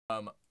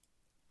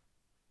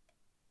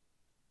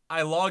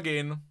I log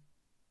in.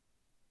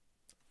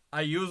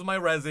 I use my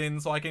resin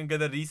so I can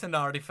get a decent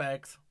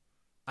artifact.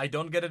 I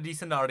don't get a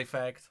decent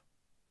artifact.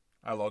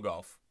 I log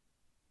off.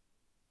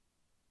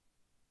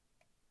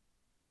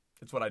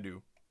 That's what I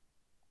do.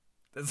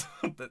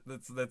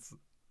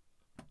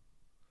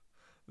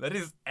 That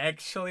is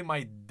actually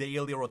my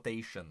daily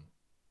rotation.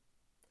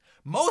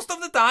 Most of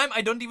the time,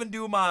 I don't even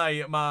do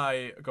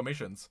my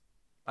commissions.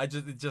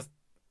 It just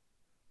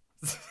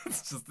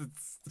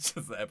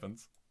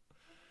happens.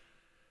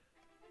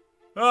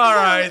 All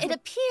right. It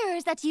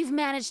appears that you've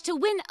managed to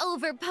win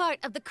over part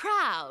of the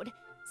crowd.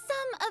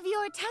 Some of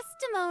your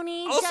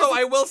testimony. Also,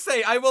 I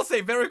will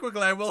say very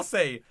quickly.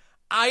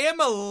 I am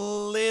a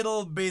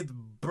little bit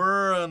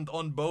burned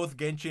on both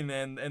Genshin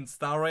and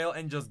Star Rail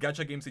and just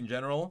gacha games in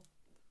general.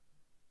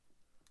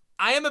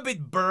 I am a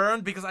bit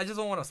burned because I just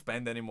don't want to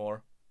spend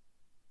anymore.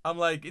 I'm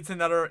like, it's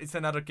another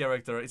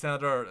character. It's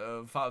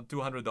another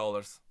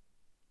 $200.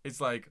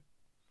 It's like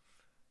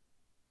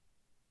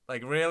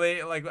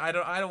really, like I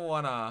don't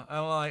wanna.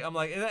 I'm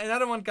like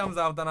another one comes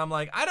out and I'm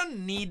like, I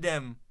don't need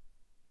them.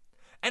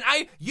 And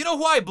you know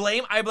who I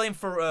blame? I blame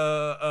for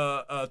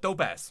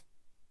Topaz.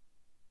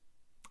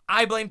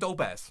 I blame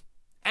Topaz.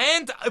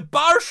 And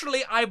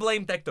partially I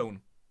blame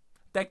Tectone.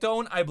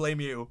 Tectone, I blame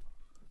you.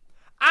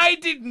 I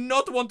did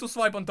not want to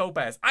swipe on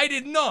Topaz. I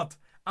did not.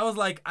 I was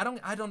like,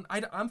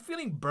 I'm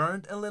feeling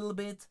burned a little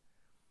bit.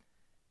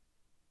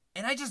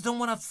 And I just don't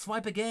want to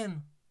swipe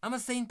again. I'm a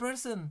sane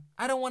person.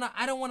 I don't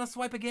wanna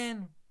swipe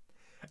again.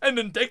 And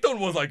then Tectone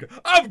was like,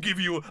 I'm gonna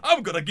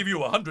give you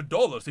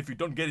 $100 if you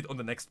don't get it on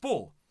the next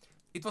pull.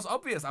 It was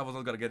obvious I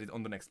wasn't gonna get it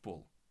on the next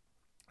pull.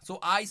 So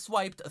I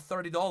swiped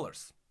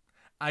 $30.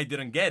 I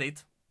didn't get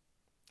it.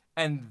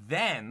 And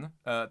then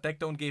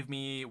Tectone gave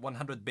me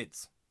 100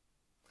 bits.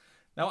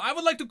 Now I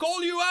would like to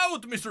call you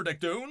out, Mr.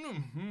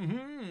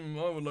 Tectone.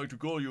 I would like to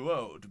call you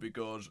out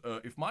because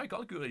if my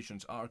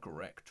calculations are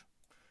correct,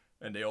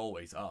 and they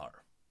always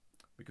are,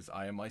 because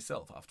I am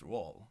myself after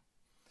all,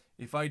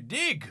 if I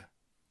dig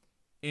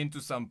into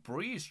some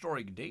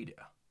prehistoric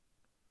data,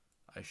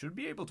 I should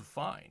be able to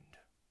find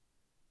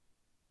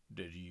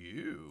that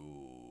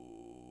you,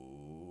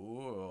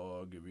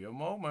 give me a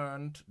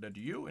moment, that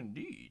you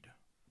indeed,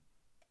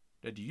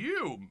 that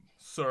you,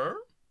 sir,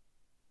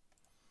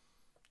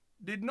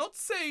 did not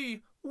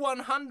say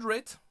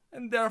 100,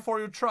 and therefore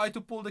you try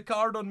to pull the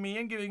card on me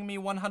and giving me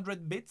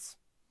 100 bits?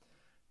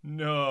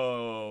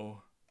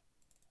 No.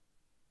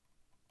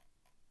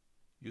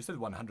 You said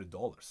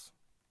 $100.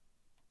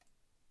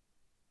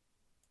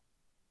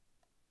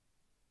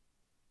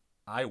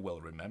 I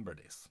will remember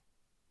this.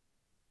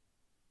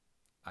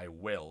 I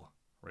will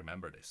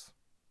remember this.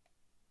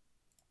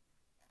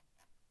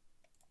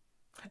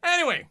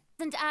 Anyway.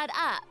 Doesn't add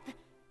up.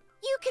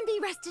 You can be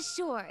rest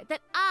assured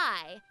that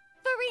I,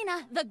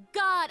 Farina, the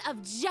god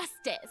of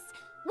justice,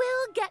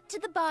 will get to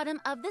the bottom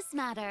of this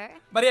matter.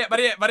 But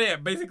yeah,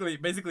 basically,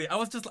 I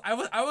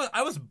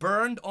was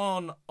burned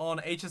on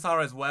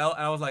HSR as well,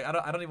 and I was like,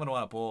 I don't even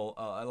want to pull.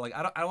 Like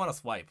I don't want to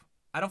swipe.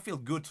 I don't feel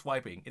good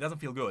swiping. It doesn't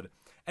feel good.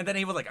 And then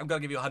he was like, I'm gonna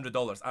give you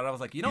 $100, and I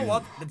was like, you know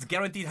what? That's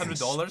guaranteed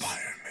 $100.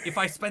 If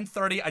I spend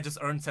 30, I just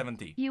earned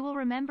 70. You will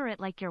remember it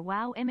like your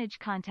WoW image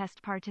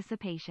contest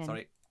participation.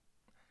 Sorry.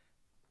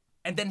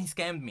 And then he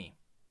scammed me.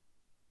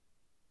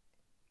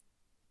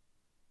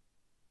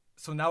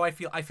 So now I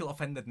feel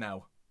offended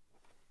now.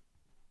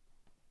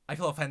 I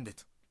feel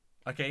offended.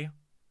 Okay?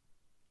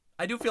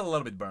 I do feel a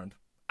little bit burned.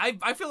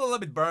 I feel a little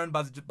bit burned,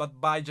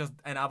 but by just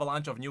an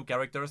avalanche of new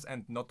characters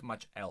and not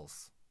much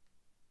else.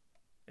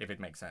 If it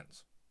makes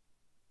sense.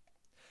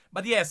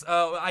 But yes,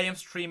 I am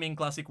streaming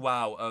Classic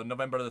WoW,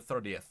 November the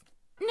 30th.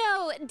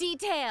 No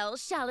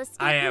details shall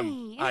escape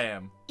me. I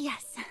am.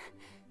 Yes,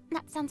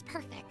 that sounds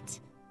perfect.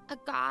 A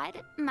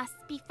god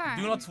must be firm.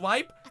 Do not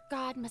swipe. A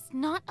god must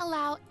not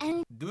allow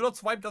any. Do not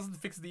swipe doesn't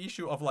fix the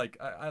issue of like,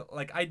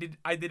 I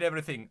did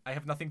everything. I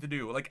have nothing to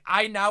do. Like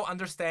I now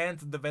understand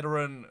the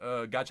veteran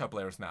gacha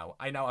players now.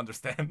 I now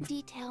understand.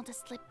 Detail to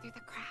slip through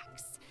the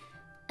cracks.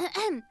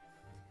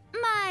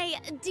 My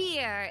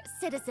dear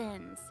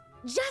citizens,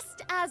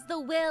 just as the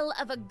will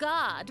of a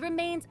god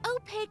remains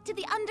opaque to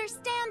the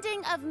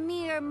understanding of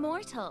mere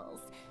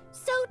mortals,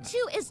 so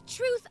too is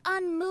truth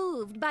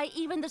unmoved by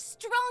even the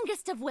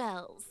strongest of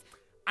wills.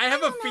 I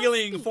have a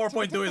feeling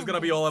 4.2 is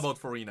gonna be all about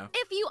Farina.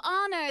 If you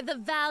honor the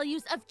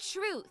values of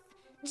truth,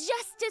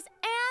 justice,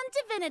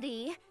 and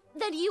divinity,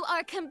 then you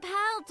are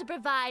compelled to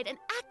provide an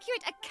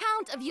accurate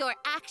account of your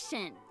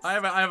actions. I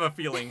have a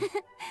feeling.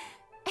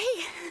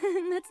 Hey,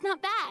 that's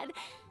not bad.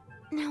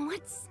 Now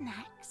what's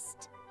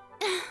next?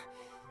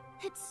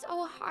 It's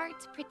so hard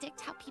to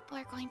predict how people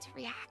are going to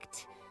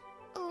react.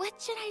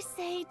 What should I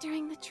say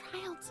during the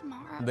trial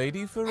tomorrow?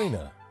 Lady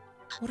Farina,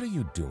 what are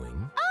you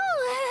doing?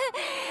 Oh,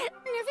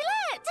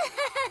 Nervillette!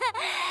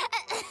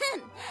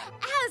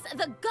 As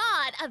the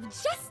god of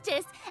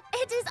justice,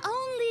 it is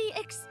only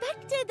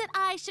expected that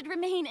I should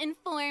remain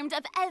informed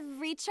of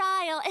every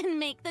trial and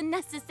make the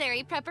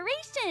necessary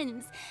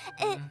preparations.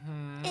 It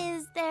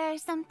is there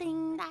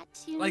something that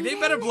you Like, they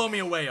needed? better blow me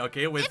away,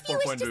 okay, with If you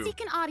wish to 4.2.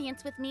 seek an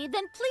audience with me,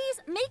 then please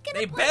make an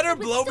They appointment better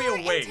with blow me Sir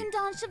away.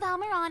 Intendant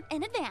Chevalmeron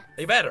in advance.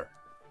 They better.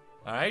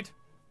 Alright?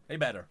 They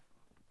better.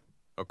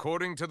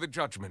 According to the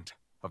judgment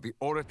of the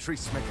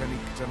Oratrice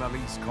Mécanique de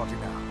l'Alice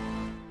Cardinal,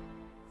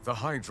 the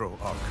Hydro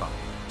Archon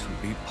to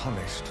be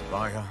punished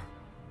via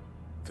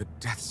the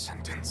death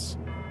sentence.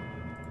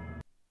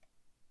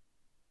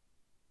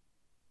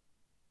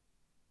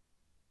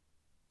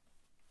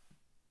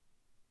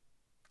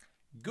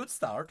 Good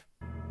start.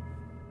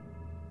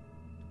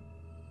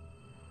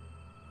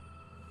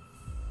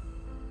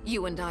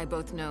 You and I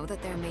both know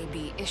that there may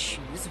be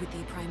issues with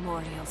the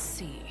Primordial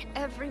Sea.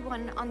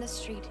 Everyone on the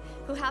street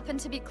who happened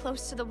to be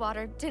close to the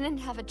water didn't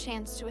have a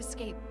chance to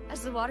escape.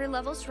 As the water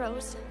levels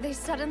rose, they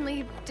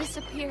suddenly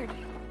disappeared.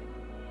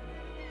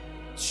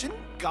 Shouldn't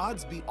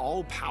gods be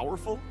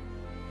all-powerful?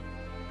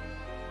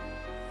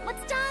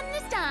 What's done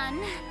is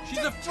done. She's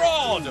Just a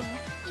fraud! trust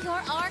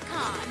your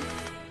Archon.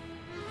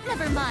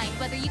 Never mind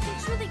whether you can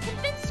truly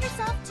convince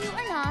yourself to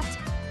or not.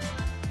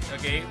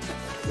 Okay.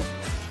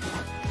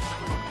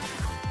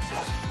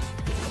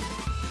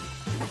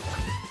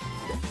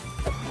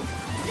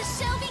 The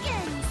show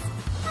begins.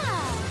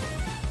 Ah.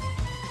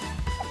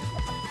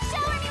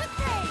 Shower me with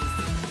praise.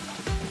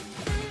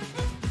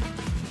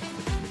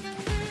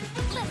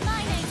 Let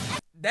my name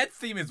That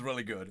theme is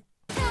really good.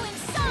 echo in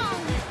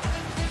song.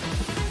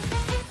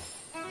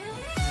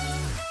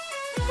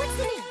 What's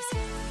the news?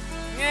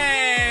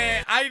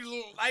 Yeah,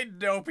 I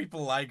know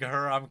people like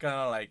her. I'm kind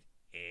of like,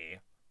 eh.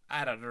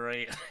 I don't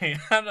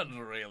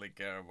really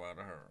care about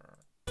her.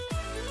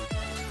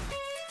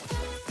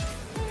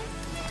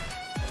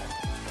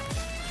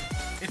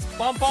 It's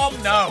Pom Pom.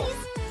 No,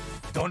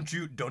 don't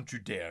you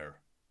dare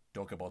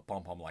talk about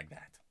Pom Pom like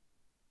that.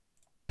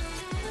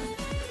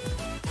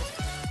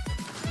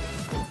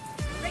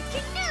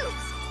 Breaking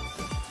news.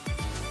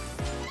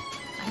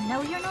 I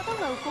know you're not a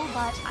local,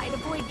 but I'd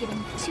avoid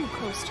getting too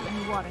close to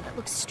any water that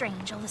looks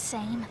strange all the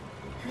same.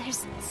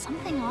 There's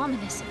something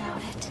ominous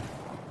about it.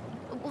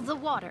 Well, the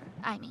water,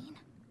 I mean.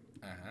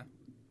 Uh-huh.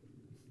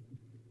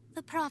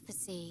 The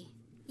prophecy.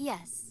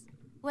 Yes.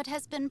 What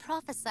has been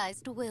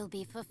prophesized will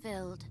be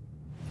fulfilled.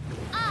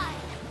 I,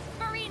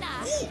 Marina,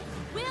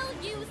 will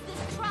use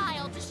this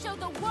trial to show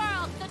the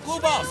world the Cool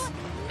true boss.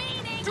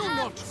 meaning Do of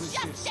not resist.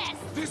 justice.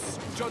 This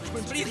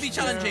judgment Please be is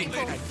challenging.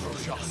 fair and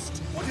just.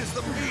 What is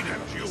the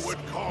meaning you would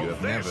call You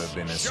have this? never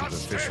been as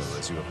Justice? superficial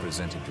as you have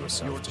presented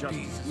yourself to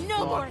be.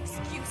 No more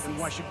excuses.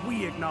 Why should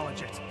we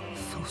acknowledge it?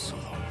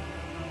 Fusolo,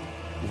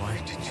 why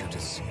did you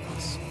deceive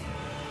us?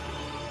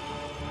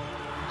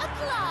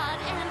 Applaud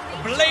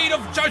and Blade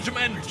of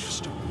Judgment.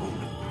 Just a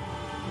moment.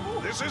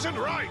 This isn't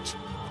right.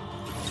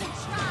 the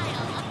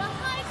trial of the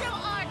Hydro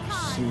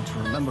Archon. Seem to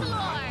remember the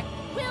floor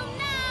will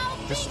now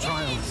This begin.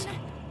 trial is...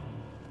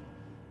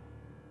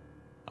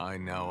 I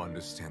now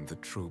understand the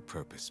true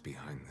purpose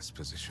behind this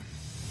position.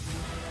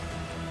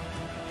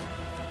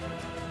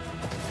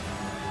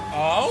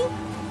 Oh?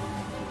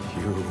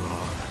 You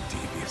are a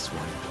devious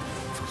one,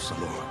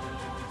 Fusalo.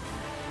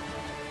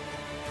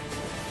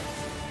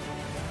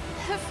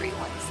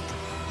 Everyone's...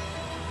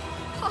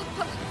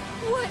 Papa,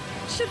 what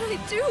should I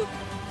do?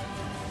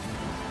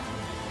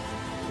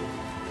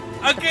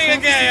 Okay.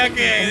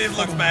 This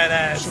looks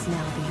badass. Should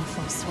now be in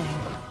full swing.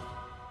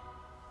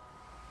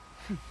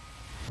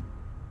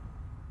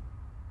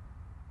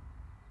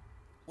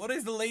 What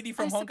is the lady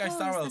from I Honkai suppose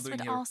Star Rail this doing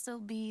would here? also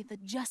be the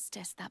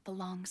justice that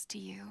belongs to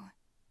you.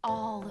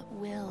 All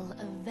will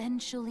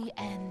eventually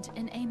end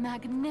in a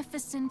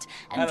magnificent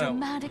I and don't know.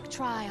 dramatic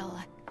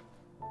trial.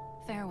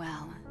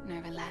 Farewell,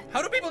 Nervalette.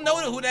 How do people know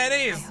who that I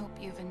is? hope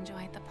you've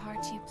enjoyed the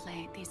part you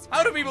played these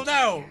How do people 500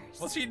 know? years.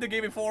 Was she in the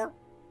game before?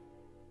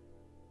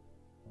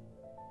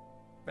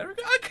 Very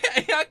good.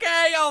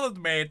 Okay, I'll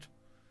admit.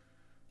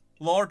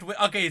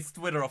 Okay, it's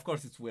Twitter. Of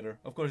course it's Twitter.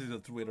 Of course it's a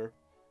Twitter.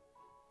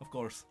 Of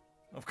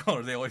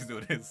course, they always do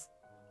this.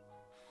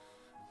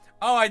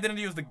 Oh, I didn't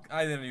use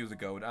the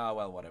code. Ah,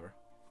 well, whatever.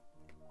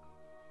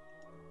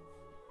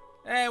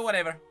 Eh,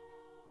 whatever.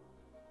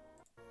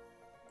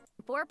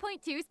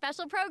 4.2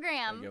 special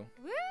program. There you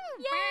Woo!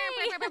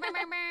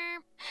 Yay!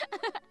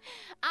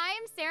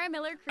 I'm Sarah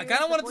Miller Cruz, I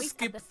kinda the wanted to voice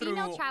skip of the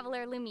female through-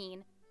 traveler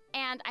Lumine,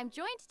 and I'm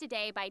joined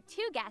today by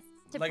two guests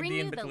to Like bring the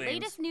you the in-betweens.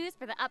 latest news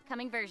for the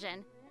upcoming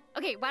version.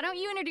 Okay, why don't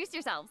you introduce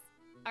yourselves?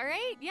 All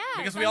right, yeah.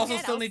 Because we sounds also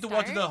good. still I'll need to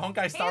watch start.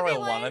 the Honkai Star Rail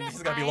one, and this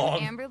is gonna be I'm long.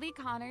 Amberly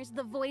Connors,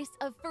 the voice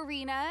of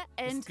Farina,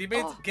 and Skip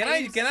it. oh, Can I'm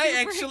I super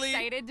actually-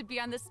 excited to be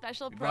on this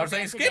special People are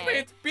program saying skip today.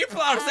 it.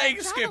 People are saying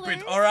skip it.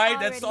 Travelers All right,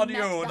 that's on already you,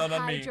 met the not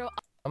on me. Hydro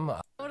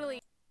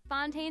Totally.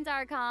 Fontaine's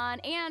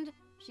Archon, and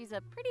she's a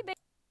pretty big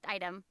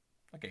item.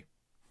 Okay.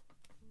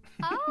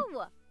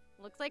 Oh,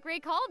 looks like Ray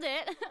called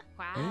it.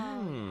 Wow.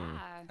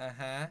 yeah.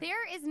 Uh-huh.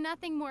 There is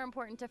nothing more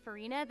important to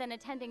Farina than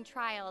attending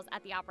trials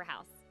at the Opera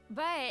House.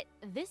 But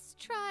this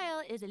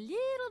trial is a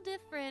little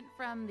different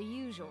from the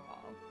usual.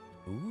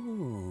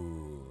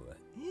 Ooh.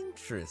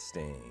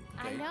 Interesting.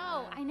 I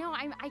know.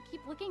 I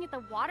keep looking at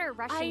the water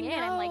rushing in.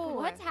 I I'm like, know.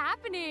 what's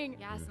happening?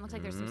 Yes, it looks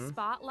like there's some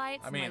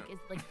spotlights. I mean- and,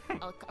 like,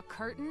 is like a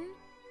curtain.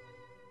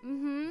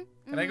 Mm-hmm.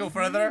 Can I go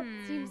further?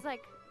 Seems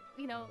like,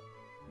 you know,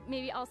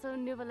 maybe also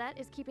Nouvelette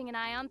is keeping an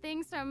eye on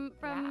things from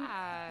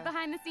Yeah.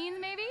 behind the scenes,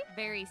 maybe?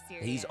 Very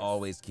serious. He's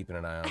always keeping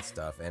an eye on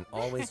stuff and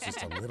always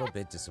just a little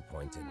bit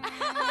disappointed.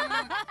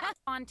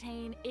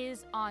 Fontaine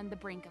is on the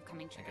brink of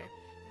coming true.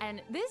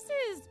 And this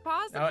is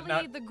possibly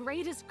now- the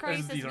greatest you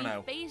crisis don't we've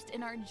know. faced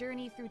in our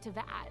journey through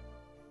Teyvat.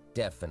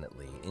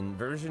 Definitely. In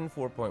version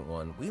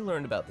 4.1, we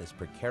learned about this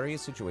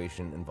precarious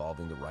situation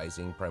involving the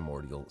rising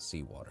primordial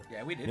seawater.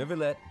 Yeah, we did.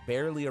 Nouvelette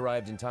barely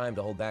arrived in time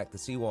to hold back the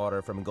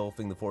seawater from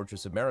engulfing the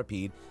fortress of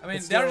Meripede. I mean,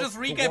 but they're still, just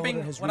the recapping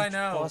water has what I reached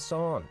know.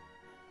 Poisson.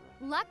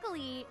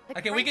 Luckily, the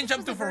Okay, we can crisis jump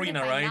was to averted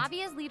Farina, by right?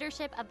 Navia's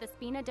leadership of the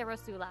Spina de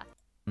Rosula.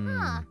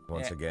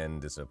 Once Yeah. again,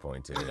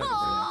 disappointed.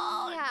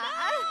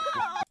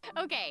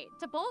 Okay,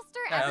 to bolster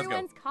Yeah, let's go.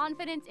 everyone's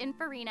confidence in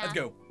Farina, Let's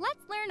go.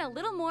 let's learn a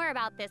little more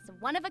about this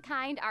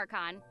one-of-a-kind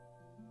Archon.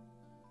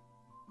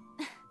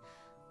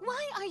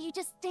 Why are you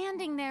just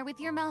standing there with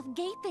your mouth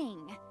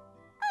gaping?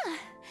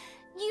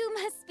 You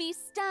must be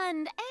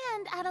stunned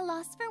and at a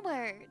loss for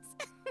words.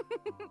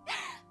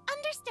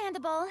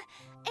 Understandable.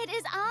 It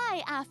is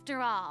I, after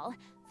all,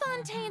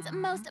 Fontaine's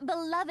most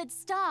beloved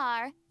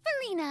star,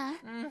 Farina.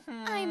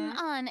 I'm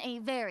on a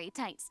very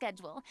tight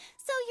schedule,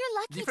 so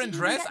you're lucky Different to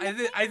dress? even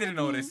get I didn't with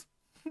me. notice.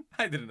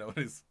 I didn't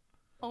notice.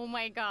 Oh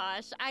my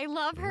gosh, I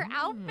love her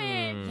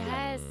outfit.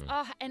 Yes.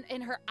 Oh,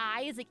 and her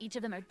eyes, like each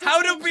of them are different.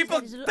 How do She's people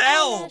got these little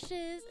tell?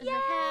 eyelashes and her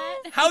hat.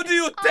 How do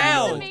you Oh,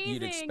 tell? amazing.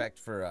 You'd expect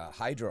for a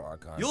Hydro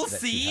Archon. You'll that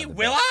she'd see, have the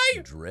will best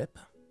I? Drip.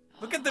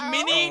 Look at the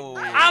mini. Oh.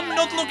 I'm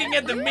not looking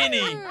at the mini.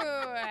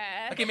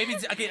 Ooh. Okay, maybe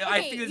it's, okay.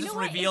 I think you this know just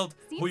what? It revealed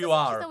seems who as you if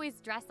are. She's always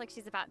dressed like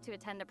she's about to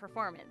attend a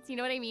performance. You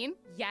know what I mean?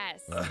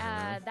 Yes.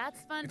 That's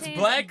Fontaine's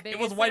black, it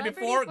biggest was white celebrity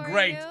before, for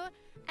great. you.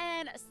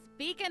 And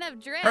speaking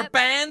of drip, Her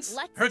pants,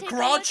 let's her take a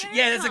crotch. look at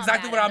Yeah, her that's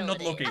exactly where I'm not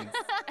combat looking.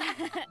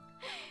 abilities.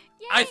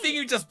 I think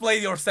you just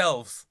played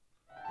yourselves.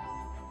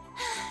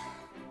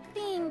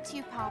 Being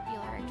too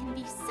popular can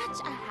be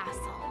such a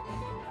hassle.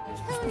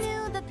 Who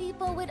knew the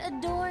people would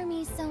adore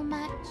me so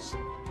much?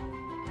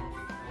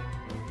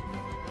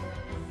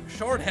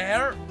 Short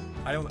hair.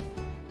 I don't.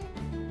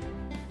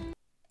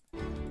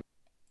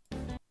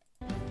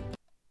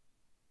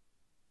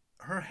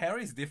 Her hair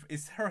is different.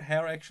 Is her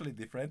hair actually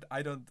different?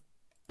 I don't.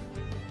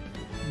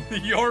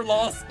 Your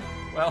loss.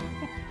 Well.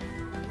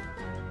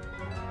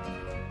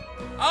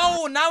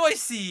 Oh, now I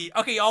see.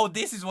 Okay. Oh,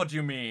 this is what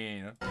you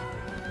mean.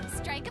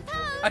 Strike a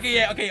pose. Okay.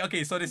 Yeah. Okay.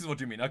 Okay. So this is what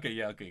you mean. Okay.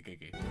 Yeah. Okay. Okay.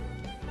 Okay.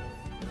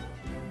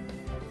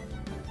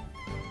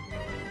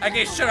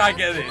 Okay. Sure. I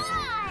get it.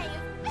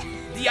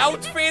 The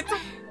outfit.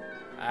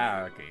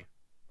 Ah. Okay.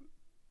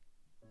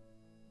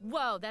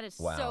 Whoa, that is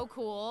Wow. so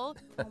cool.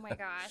 Oh my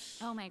gosh.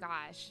 Oh my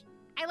gosh.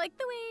 I like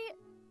the way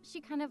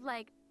she kind of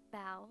like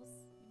bows.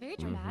 Very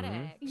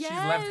dramatic. She's Yes.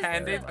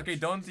 left-handed. Very Okay. much.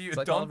 Don't you? It's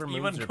like all of Don't her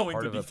even moves are go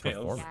part into of a details.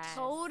 performance. Yes.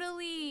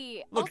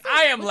 Totally. Look, Also,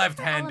 I am look at her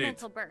left-handed.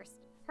 elemental burst.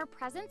 Her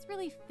presence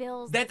really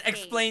fills. That the stage.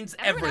 explains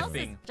Everyone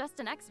everything. Else is just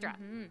an extra.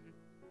 Mhm.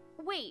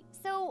 Wait,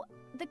 so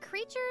the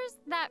creatures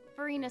that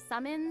Farina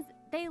summons,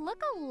 they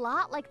look a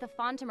lot like the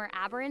Fontimer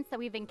aberrants that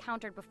we've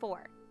encountered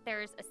before.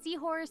 There's a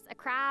seahorse, a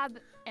crab,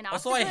 an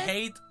octopus. Also, I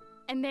hate.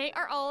 And they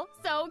are all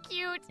so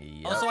cute.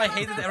 Yep. Also, I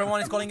hate that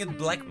everyone is calling it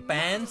black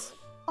pants.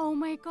 Oh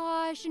my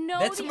gosh, no.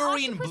 That's the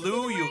marine octopus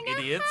blue, is you wearing a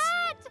idiots.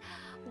 hat!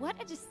 What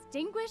a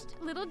distinguished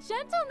little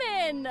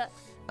gentleman.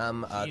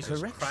 Jesus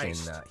Correction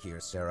Christ. here,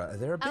 Sarah.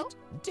 They're a bit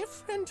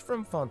different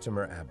from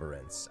Fontimer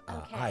aberrants.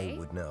 Okay. I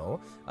would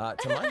know.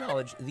 To my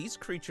knowledge, these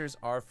creatures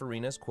are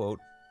Farina's, quote,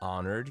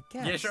 honored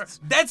guests. Yeah, sure.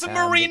 That's They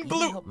marine even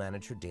blue. help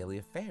manage her daily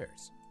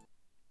affairs.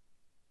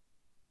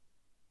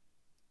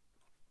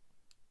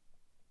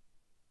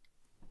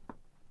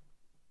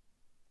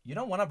 You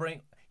don't want to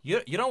bring. You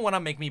don't want to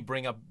make me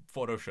bring up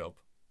Photoshop.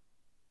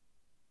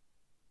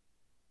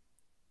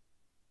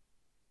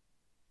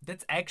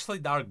 That's actually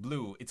dark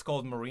blue. It's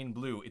called marine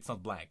blue. It's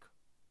not black.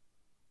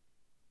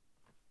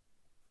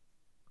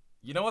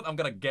 You know what? I'm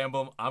gonna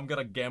gamble. I'm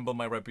gonna gamble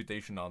my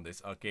reputation on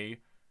this. Okay.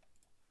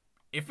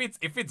 If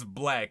it's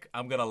black,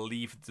 I'm gonna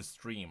leave the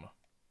stream.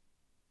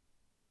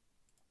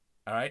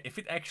 All right. If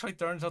it actually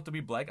turns out to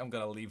be black, I'm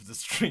gonna leave the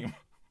stream.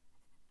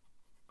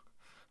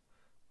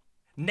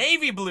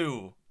 Navy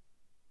blue.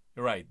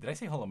 You're right. Did I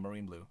say hold on?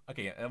 Marine blue.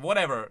 Okay.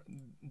 Whatever.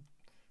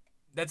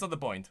 That's not the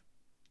point.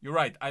 You're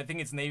right. I think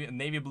it's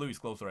navy blue is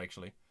closer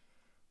actually.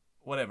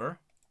 Whatever.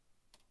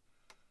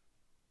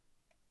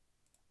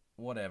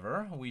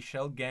 Whatever. We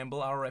shall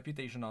gamble our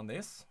reputation on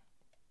this.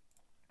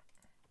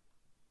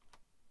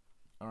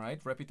 All right.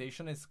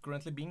 Reputation is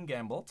currently being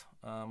gambled.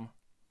 Yeah,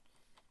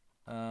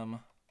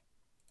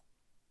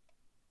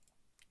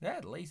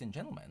 ladies and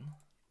gentlemen.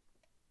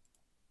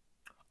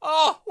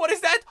 Oh, what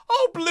is that?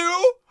 Oh,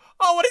 blue.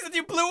 Oh, what is it?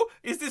 You blue?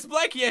 Is this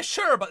black? Yeah,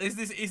 sure. But is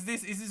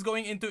this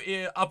going into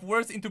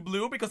upwards into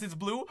blue because it's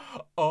blue?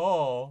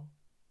 Oh.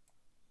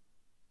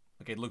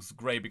 Okay, it looks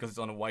gray because it's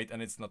on white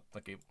and it's not.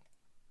 Okay.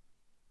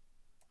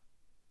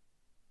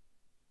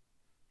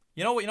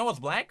 You know what's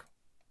black?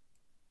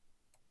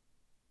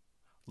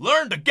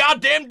 Learn the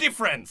goddamn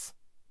difference!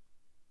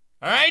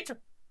 Alright?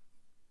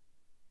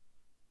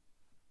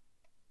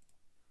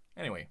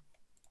 Anyway.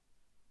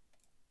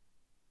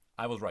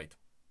 I was right.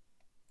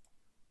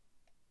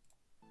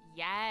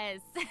 Yes,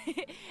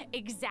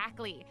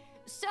 exactly.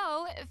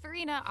 So,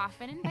 Farina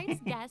often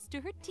invites guests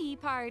to her tea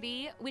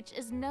party, which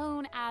is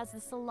known as the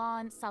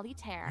Salon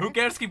Solitaire. Who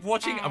cares? Keep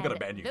watching. And I'm gonna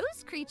ban you.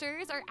 Those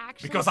creatures are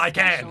actually because I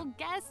can. special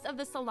guests of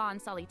the Salon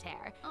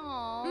Solitaire.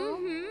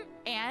 Aww.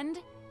 And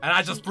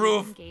I just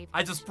proved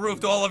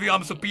to all of you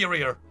I'm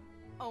superior.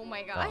 Oh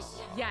my gosh.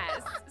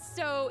 Yes.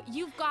 So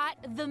you've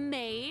got the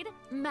maid,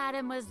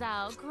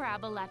 Mademoiselle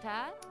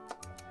Craboletta.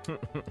 They're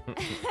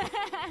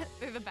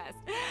the best.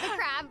 The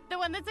crab, the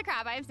one that's a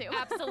crab, I assume.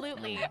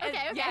 Absolutely.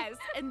 Okay. Yes.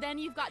 And then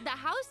you've got the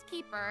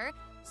housekeeper,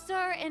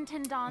 Sir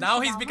Intendant. Now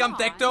he's become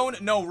Valmont.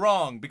 Tectone? No,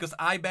 wrong. Because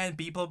I ban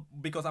people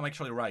because I'm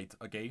actually right,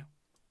 okay?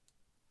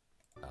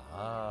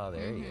 Ah,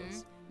 there he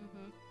is.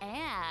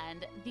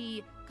 And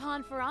the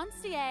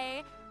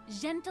conferencier,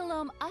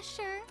 Gentilhomme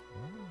Usher.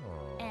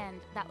 Oh.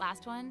 And that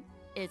last one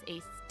is a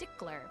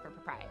stickler for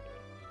propriety.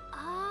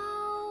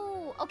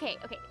 Oh, okay.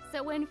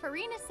 So when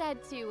Farina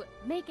said to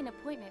make an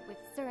appointment with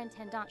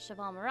Surintendant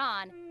Cheval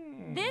Moran,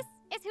 this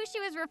is who she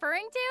was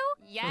referring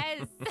to?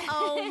 Yes.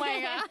 Oh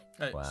my god.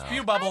 Hey, Wow.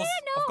 Spew bubbles.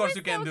 Of course it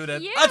you was can so do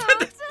that.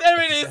 cute.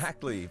 There it is.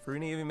 Exactly.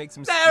 Farina even makes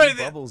some There spew it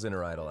is. bubbles in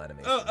her idol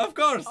animation. Of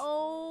course.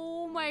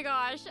 Oh my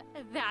gosh,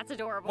 that's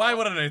adorable. Why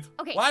wouldn't it?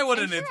 Okay, Why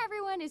wouldn't I'm it? sure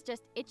everyone is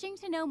just itching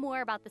to know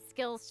more about the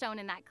skills shown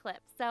in that clip.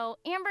 So,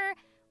 Amber,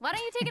 why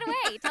don't you take it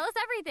away? Tell us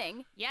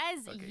everything. Yes,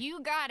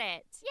 you got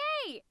it.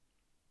 Yay!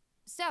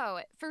 So,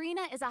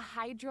 Farina is a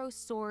Hydro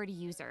Sword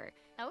user.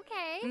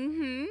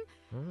 Okay.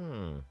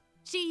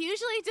 She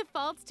usually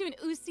defaults to an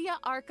Usia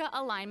Arca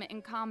alignment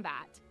in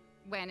combat.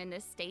 When in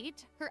this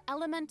state, her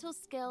elemental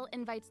skill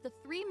invites the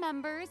 3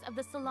 members of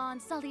the Salon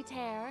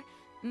Solitaire,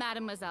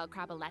 Mademoiselle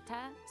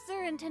Craboletta,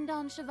 Sir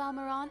Intendant Cheval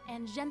Moran,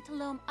 and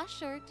Gentilhomme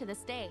Usher to the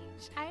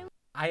stage.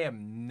 I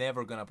am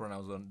never gonna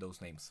pronounce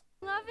those names.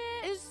 Love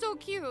it. It's so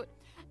cute.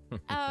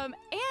 And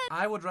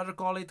I would rather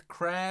call it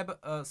Crab,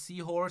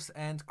 Seahorse,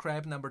 and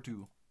Crab number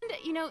 2.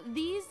 you know,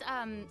 these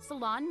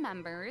salon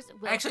members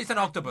will Actually, it's an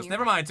attack octopus. nearby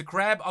Never mind. It's a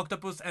crab,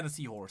 octopus, and a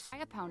seahorse.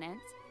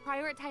 opponents,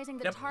 prioritizing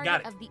the Yep, got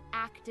target it. of the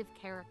active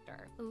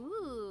character.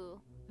 Ooh.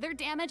 Their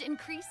damage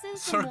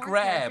increases Sir the more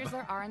Crab. characters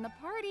there are in the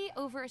party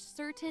over a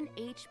certain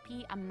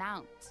HP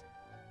amount.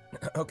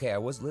 Okay, I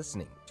was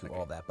listening to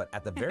all that, but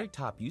at the very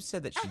top, you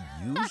said that she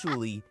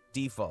usually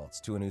defaults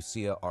to an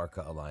Usia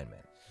Arca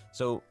alignment.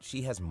 So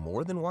she has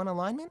more than one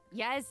alignment?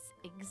 Yes,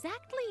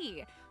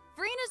 exactly.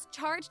 Farina's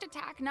charged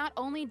attack not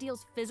only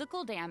deals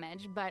physical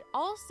damage, but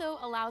also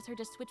allows her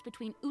to switch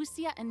between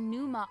Usia and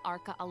Numa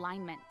Arca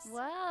alignments.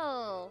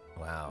 Whoa.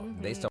 Wow.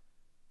 Based on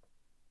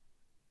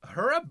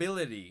Her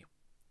ability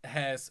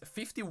has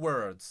 50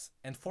 words,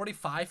 and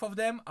 45 of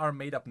them are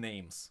made-up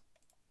names.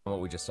 what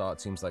we just saw,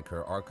 it seems like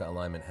her Arca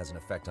alignment has an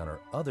effect on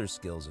her other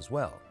skills as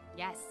well.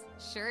 Yes,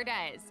 sure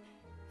does.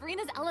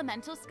 Farina's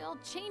elemental skill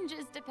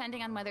changes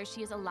depending on whether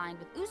she is aligned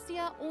with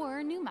Usia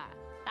or Numa.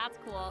 That's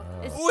cool.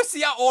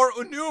 Usia or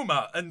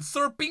Unuma, and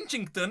Sir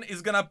Pinchington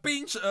is gonna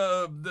pinch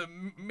the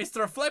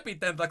Mr. Flappy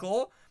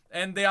Tentacle,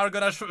 and they are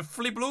gonna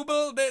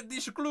fliblooble the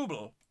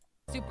shklooble.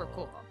 Super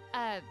cool.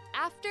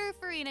 After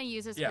Farina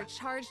uses her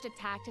charged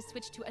attack to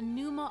switch to a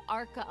Numa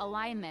Arca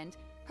alignment,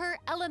 her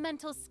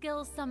elemental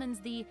skill summons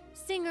the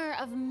Singer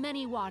of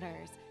Many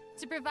Waters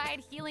to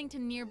provide healing to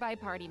nearby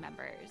party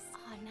members.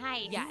 Oh,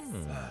 nice. Yes.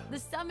 The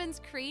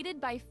summons created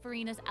by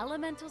Farina's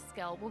elemental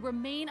skill will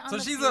remain on So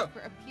the she's field a- for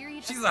a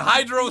period she's of a time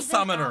hydro even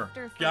summoner.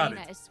 after Got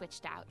Farina it. is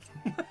switched out.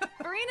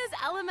 Farina's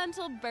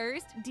elemental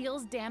burst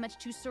deals damage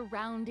to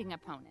surrounding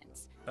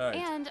opponents. Alright.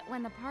 And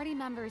when the party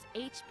member's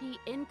HP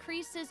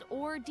increases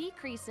or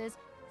decreases,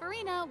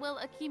 Farina will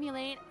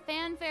accumulate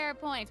fanfare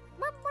points.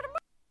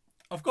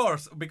 Of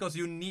course, because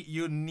you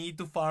need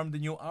to farm the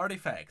new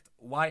artifact.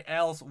 Why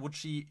else would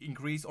she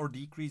increase or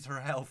decrease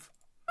her health?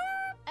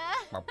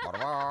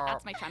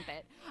 That's my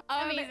trumpet.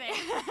 Amazing.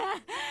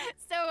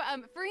 So,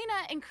 Farina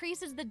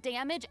increases the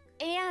damage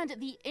and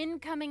the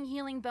incoming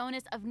healing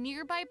bonus of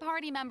nearby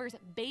party members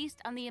based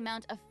on the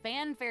amount of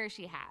fanfare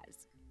she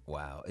has.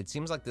 Wow, it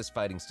seems like this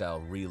fighting style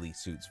really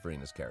suits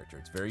Farina's character.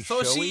 It's very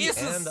So showy she is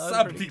a and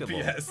sub unpredictable.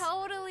 DPS.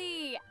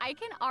 Totally. I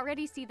can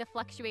already see the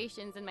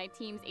fluctuations in my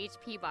team's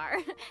HP bar.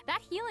 That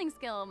healing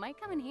skill might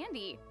come in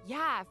handy.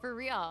 Yeah, for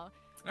real.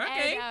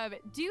 Okay. And,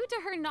 due to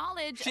her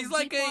knowledge She's of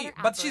like deep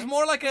but she's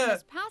more like a.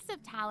 Farina's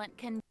passive talent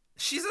can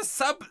She's a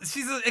sub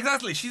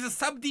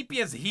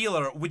DPS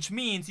healer, which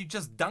means you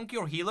just dunk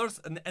your healers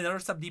and another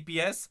sub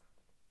DPS.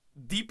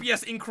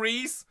 DPS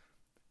increase.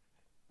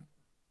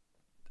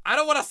 I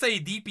don't want to say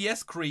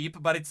DPS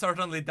creep, but it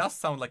certainly does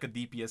sound like a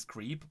DPS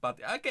creep, but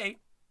okay.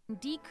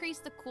 decrease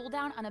the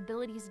cooldown on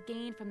abilities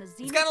gained from the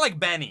Zenith. It's kind of like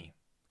Benny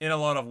in a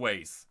lot of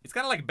ways. It's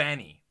kind of like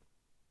Benny.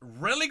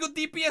 Really good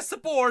DPS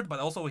support, but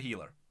also a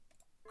healer.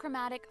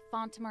 Chromatic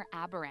Fontimer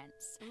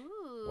Aberrance.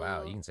 Ooh.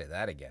 Wow, you can say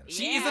that again.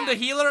 She isn't a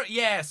healer?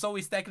 Yeah, so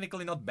he's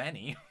technically not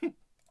Benny.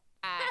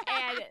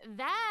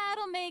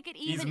 that'll make it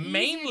even He's easier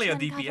mainly to a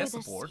uncover DPS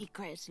the support.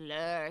 secrets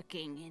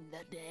lurking in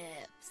the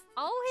depths.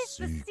 Always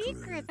the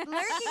secrets lurking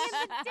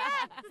in the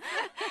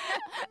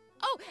depths.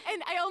 Oh,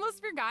 and I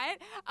almost forgot.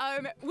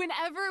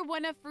 Whenever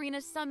one of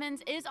Furina's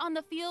summons is on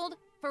the field,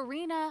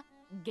 Furina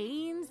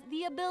gains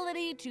the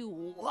ability to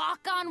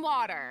walk on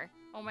water.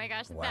 Oh my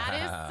gosh, that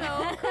is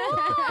so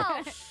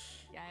cool.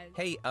 Yes.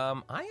 Hey,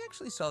 I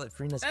actually saw that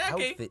Furina's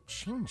outfit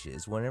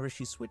changes whenever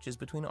she switches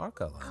between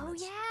Arca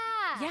alignments. Oh, yeah.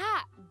 Yeah,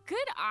 good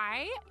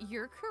eye.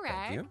 You're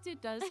correct. you.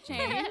 It does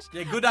change.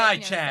 Yeah, good eye, You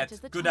know, chat. such as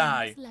the Good charm of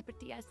eye.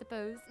 Celebrity, I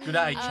suppose. Good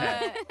eye,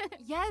 chat.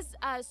 Yes.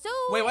 So.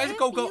 Wait, why is if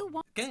Coco? you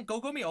want- Can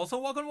Kokomi also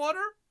walk on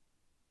water?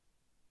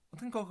 What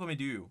can Kokomi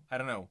do? I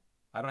don't know.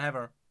 I don't have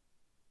her.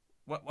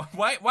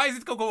 Why is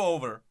it Coco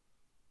over?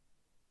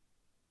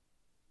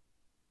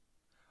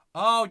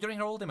 Oh, during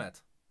her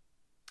ultimate.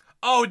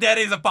 Oh, that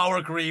is a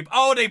power creep.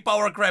 Oh, they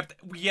power crept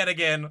yet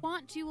again.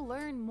 Want to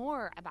learn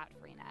more about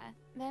Furina,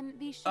 then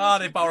be sure Oh,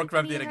 to they power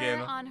crept accompany it again.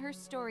 her on her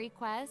story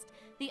quest,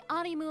 the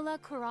Animula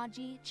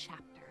Kuraji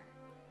chapter.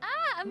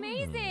 Ah,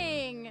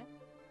 amazing.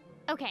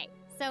 Okay,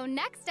 so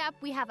next up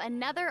we have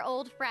another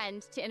old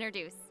friend to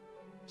introduce.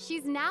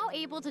 She's now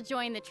able to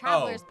join the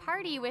Traveler's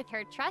Party with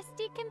her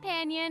trusty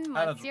companion,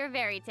 I don't- Monsieur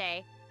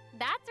Verite.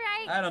 That's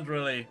right. I don't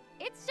really.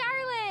 It's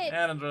Charlotte.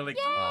 I don't really.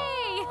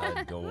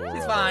 Yay! Adorable.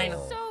 It's fine.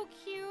 So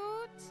cute.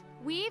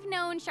 We've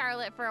known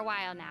Charlotte for a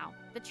while now.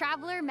 The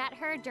Traveler met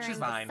her during She's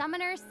the fine.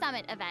 Summoner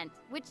Summit event,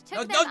 which took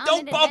No, them don't- on don't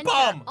an pom adventure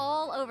pom!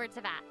 all over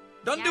Teyvat.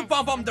 Don't do Yes,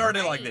 pom pom dirty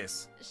right. like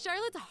this.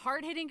 Charlotte's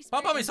hard-hitting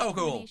Pom Pom spirit is so and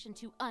cool. determination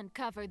to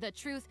uncover the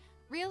truth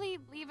really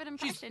leave an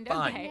impression, don't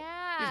fine. they?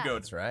 Yeah. She's good.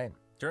 That's right.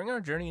 During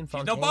our journey in She's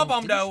no Fontaine,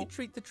 pom-pom, didn't though. she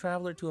treat the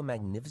Traveler to a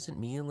magnificent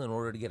meal in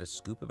order to get a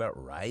scoop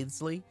about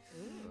Wriothesley?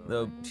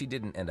 Though she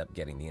didn't end up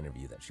getting the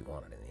interview that she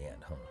wanted in the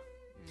end, huh?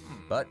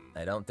 But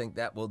I don't think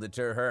that will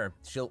deter her.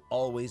 She'll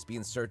always be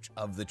in search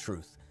of the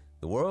truth.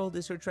 The world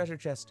is her treasure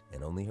chest,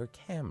 and only her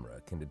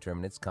camera can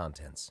determine its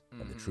contents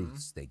and the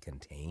truths they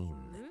contain.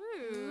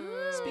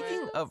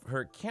 Speaking of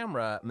her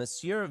camera,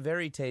 Monsieur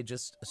Verite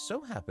just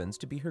so happens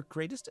to be her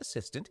greatest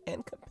assistant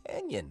and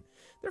companion.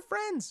 They're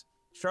friends.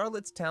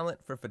 Charlotte's talent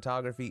for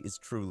photography is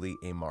truly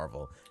a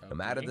marvel. No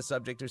matter the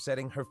subject or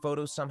setting, her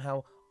photos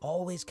somehow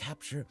always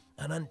capture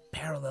an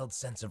unparalleled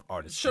sense of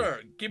artistry. Sure,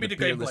 give me the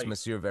fearless gameplay.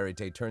 Monsieur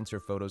Verite turns her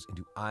photos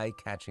into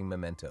eye-catching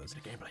mementos.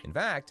 In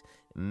fact,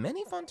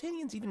 many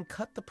Fontanians even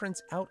cut the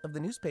prints out of the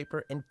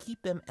newspaper and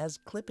keep them as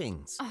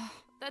clippings. Oh,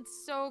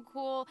 that's so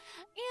cool.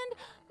 And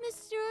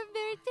Monsieur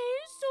Verite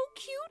is so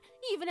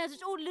cute, even has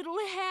his own little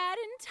hat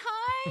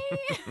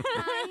and tie.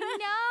 I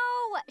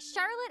know!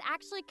 Charlotte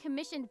actually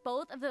commissioned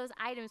both of those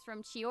items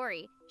from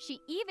Chiori. She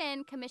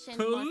even commissioned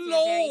Monsieur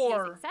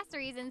Lord. Verite's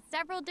accessories in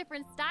several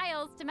different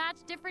styles to match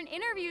different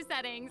interview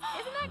settings.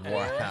 Isn't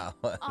that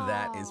cute? Wow,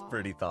 that is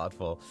pretty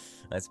thoughtful.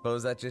 I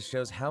suppose that just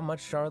shows how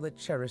much Charlotte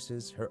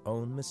cherishes her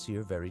own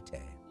Monsieur Verite.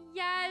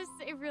 Yes,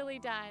 it really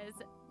does.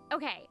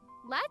 Okay,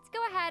 let's go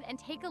ahead and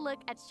take a look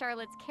at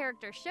Charlotte's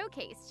character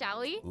showcase,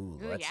 shall we? Ooh,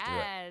 let's do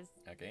it.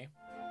 Okay.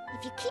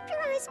 If you keep your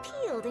eyes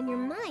peeled and your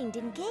mind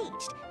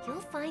engaged,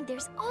 you'll find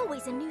there's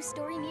always a new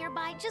story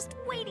nearby just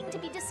waiting to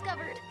be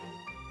discovered.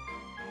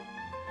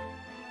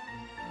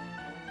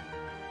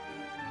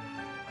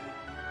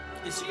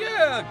 Is she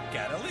a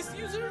catalyst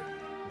user?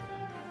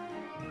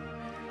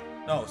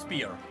 No,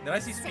 spear. Did I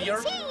see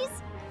spear? Say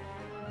cheese!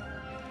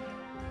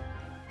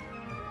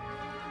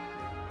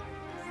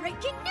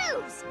 Breaking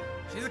news!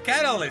 She's a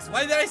catalyst.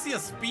 Why did I see a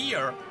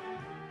spear?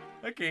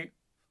 Okay.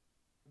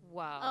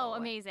 Whoa. Oh,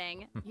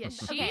 amazing. Yeah,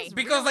 she's Okay.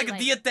 Because really, like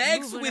the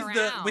attacks moving with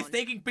around.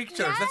 taking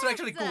pictures. That's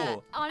actually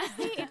cool.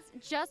 Honestly,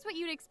 it's just what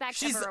you'd expect.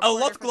 She's of a a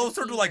lot reporter for the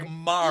closer to like season.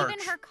 March.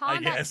 Even her I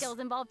combat guess. skills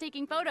involve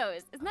taking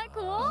photos. Isn't that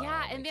cool?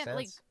 Yeah, and makes then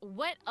like sense.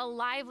 what a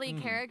lively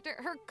character.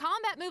 Her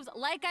combat moves,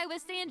 like I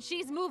was saying,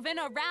 she's moving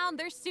around.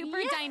 They're super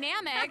Yeah.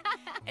 dynamic.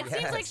 It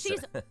seems like Yes.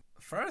 she's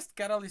First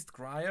catalyst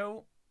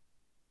cryo.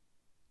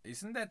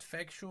 Isn't that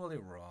factually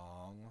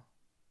wrong?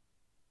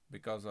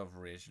 Because of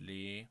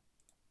Ridgely.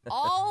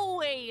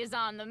 always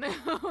on the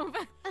move.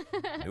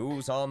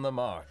 News on the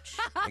march.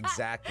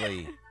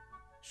 Exactly.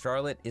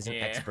 Charlotte is an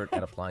Yeah. expert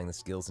at applying the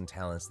skills and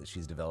talents that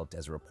she's developed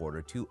as a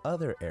reporter to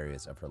other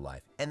areas of her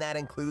life, and that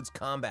includes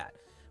combat.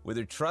 With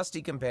her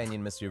trusty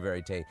companion, Monsieur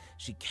Verite,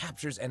 she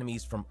captures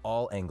enemies from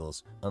all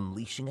angles,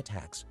 unleashing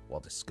attacks while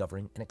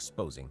discovering and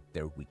exposing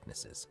their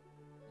weaknesses.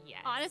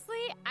 Yes.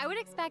 Honestly, I would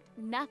expect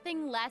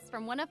nothing less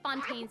from one of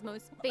Fontaine's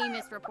most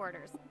famous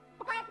reporters.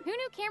 Who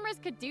knew cameras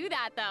could do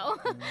that, though?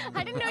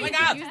 I didn't know Oh my you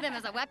God. could use them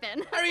as a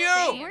weapon. How are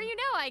you? The more you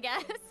know, I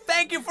guess.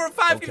 Thank you for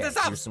 5 Okay, gifted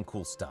subs. here's some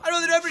cool stuff. I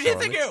really do appreciate it.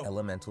 Thank Charlotte's you.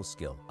 elemental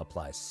skill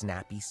applies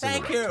snappy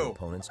Thank silhouette to you.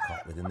 opponents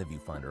caught within the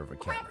viewfinder of her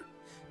camera.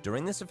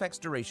 During this effect's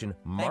duration,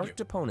 marked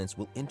opponents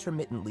will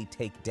intermittently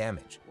take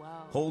damage.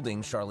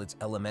 Holding Charlotte's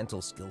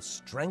elemental skill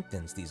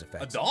strengthens these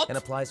effects dot? and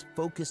applies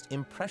focused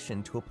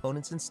impression to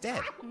opponents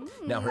instead.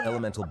 Now her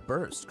elemental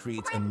burst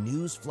creates a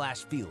news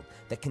flash field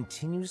that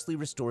continuously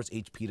restores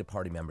HP to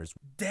party members.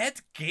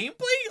 That gameplay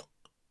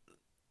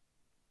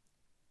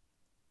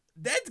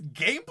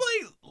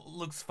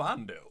looks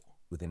fun, though.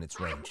 Within its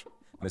range.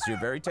 Monsieur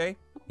Verite,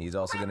 he's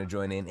also going to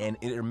join in and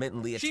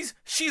intermittently... She's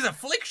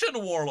Affliction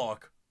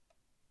Warlock.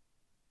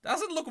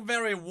 Doesn't look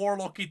very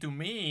warlocky to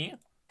me.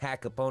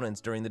 Hack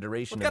opponents during the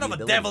duration what of the kind of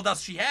a ability. devil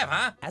does she have,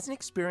 huh? As an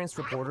experienced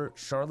reporter,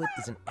 Charlotte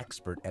is an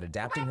expert at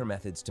adapting her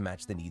methods to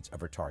match the needs of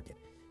her target.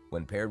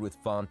 When paired with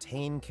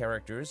Fontaine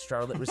characters,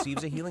 Charlotte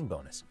receives a healing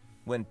bonus.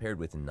 When paired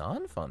with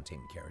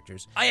non-Fontaine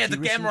characters, the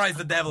camera is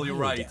the receives devil, you're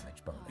right.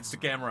 damage bonus. It's the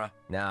camera.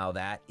 Now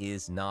that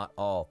is not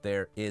all.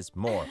 There is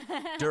more.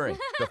 During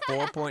the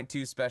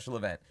 4.2 special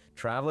event,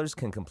 travelers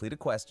can complete a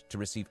quest to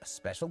receive a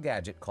special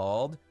gadget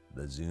called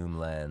the Zoom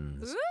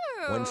Lens.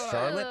 Ooh. When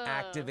Charlotte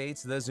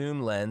activates the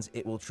Zoom Lens,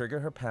 it will trigger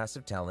her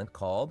passive talent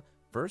called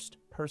First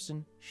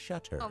Person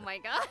Shutter. Oh my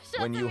gosh, that's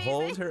When you amazing.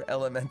 hold her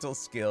elemental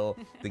skill,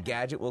 the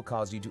gadget will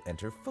cause you to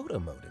enter photo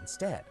mode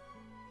instead.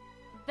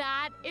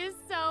 That is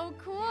so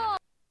cool.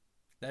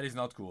 That is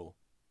not cool.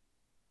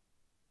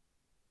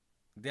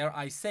 Dare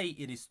I say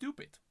it is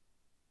stupid.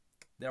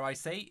 Dare I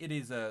say it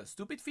is a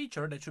stupid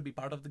feature that should be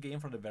part of the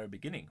game from the very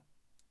beginning.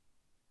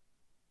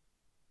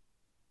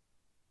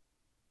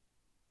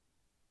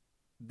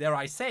 Dare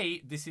I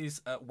say this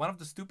is one of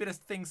the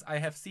stupidest things I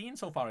have seen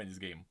so far in this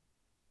game.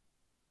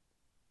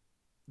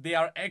 They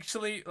are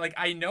actually, like,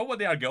 I know what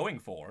they are going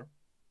for.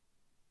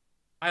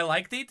 I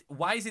liked it.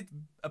 Why is it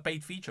a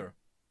paid feature?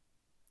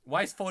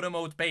 Why is photo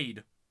mode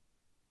paid?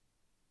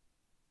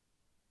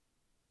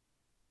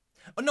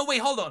 Oh, no,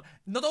 wait, hold on.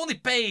 Not only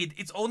paid,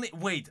 it's only...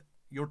 Wait,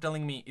 you're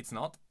telling me it's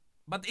not?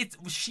 But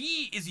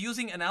she is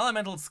using an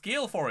elemental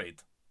skill for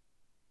it.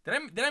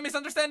 Did I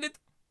misunderstand it?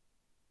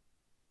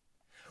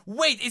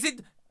 Wait, is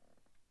it...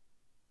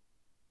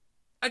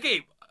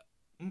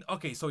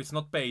 Okay, so it's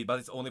not paid, but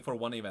it's only for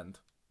one event.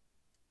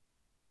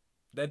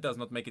 That does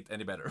not make it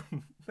any better.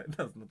 That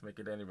does not make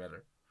it any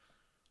better.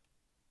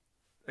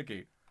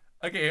 Okay.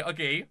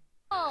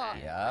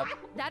 Yep.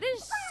 That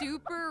is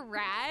super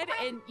rad,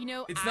 and you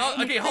know, it's not...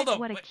 Okay, hold on.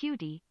 What a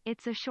cutie.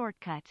 It's a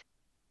shortcut.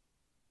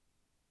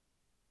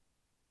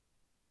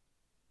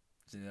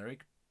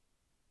 Generic.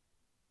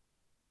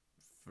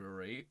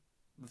 Free.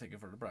 Thank you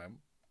for the prime.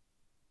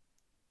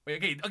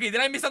 Wait, okay, did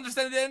I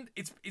misunderstand it then?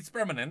 It's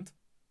permanent.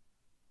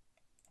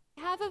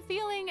 I have a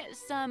feeling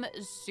some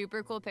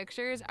super cool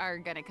pictures are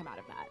gonna come out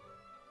of that.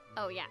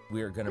 Oh yeah.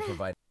 We are going to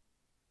provide...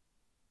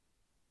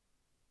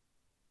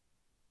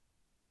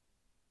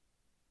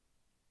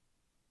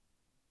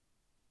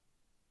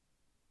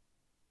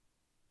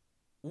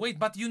 Wait,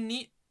 but you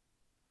need...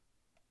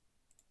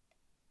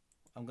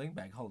 I'm going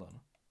back, hold on.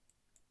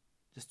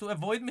 Just to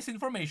avoid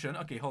misinformation.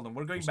 Okay, hold on,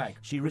 we're going back.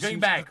 She we're going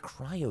receives back. a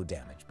cryo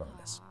damage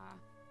bonus.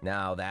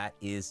 Now that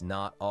is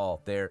not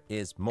all. There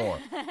is more.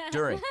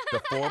 During the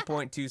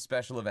 4.2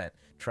 special event,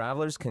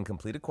 travelers can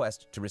complete a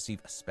quest to receive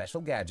a special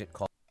gadget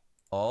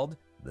called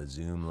the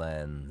Zoom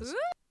Lens.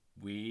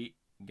 We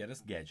get a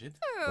gadget.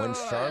 When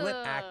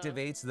Charlotte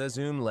activates the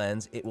Zoom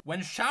Lens, it will...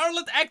 When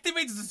Charlotte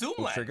activates the Zoom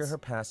Lens? trigger her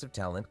passive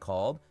talent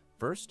called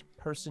First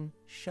Person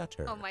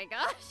Shutter. Oh my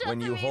gosh, that's When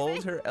you amazing.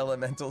 hold her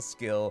elemental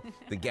skill,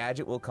 the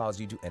gadget will cause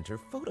you to enter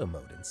photo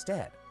mode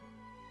instead.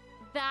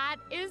 That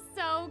is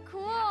so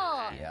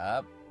cool.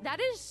 Yep. That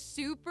is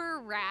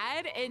super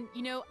rad, and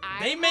you know,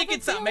 They make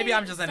it sound... Maybe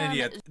I'm just an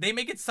idiot. They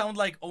make it sound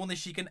like only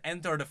she can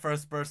enter the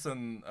first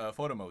person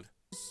photo mode.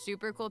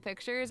 Super cool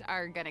pictures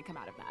are gonna come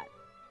out of that.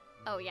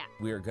 Oh yeah.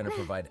 We are going to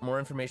provide more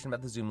information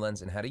about the Zoom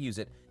Lens and how to use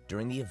it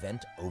during the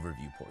event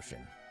overview portion.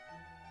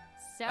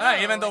 So,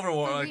 event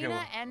overview. Okay, Serena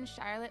well. and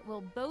Charlotte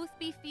will both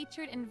be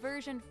featured in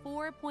version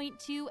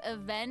 4.2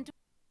 event.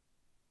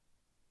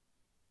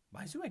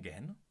 Baizu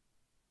again?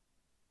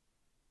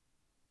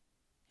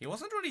 He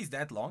wasn't released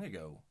that long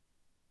ago.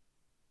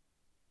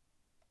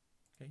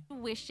 Okay.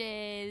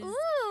 Wishes.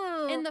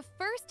 Ooh. In the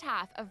first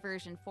half of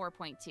version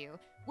 4.2,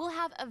 we'll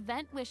have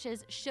event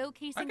wishes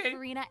showcasing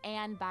Serena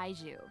and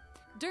Baiju.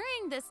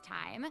 During this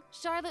time,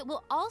 Charlotte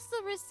will also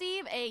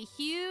receive a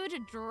huge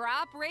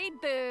drop rate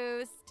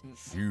boost.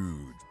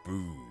 Huge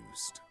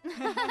boost.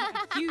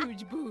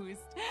 Huge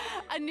boost.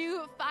 A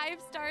new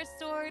 5-star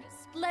sword,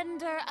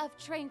 Splendor of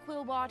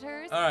Tranquil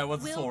Waters, All right,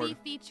 what's the will be sword?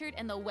 featured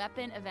in the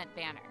weapon event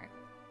banner.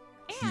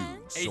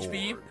 And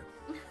HP.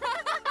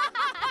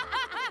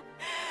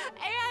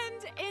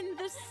 And in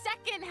the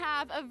second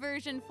half of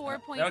version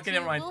 4.2, okay,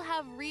 never mind. we'll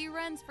have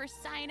reruns for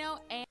Sino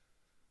and...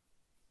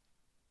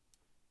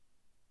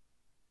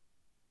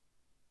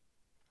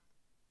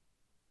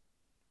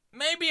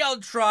 Maybe I'll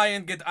try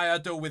and get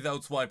Ayato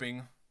without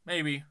swiping.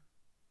 Maybe.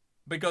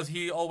 Because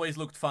he always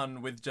looked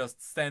fun with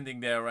just standing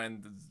there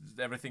and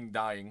everything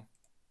dying.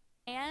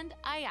 and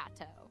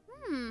Ayato.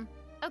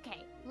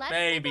 Okay, let's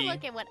Maybe. take a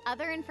look at what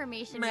other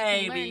information we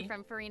Maybe. can learn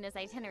from Farina's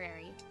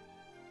itinerary.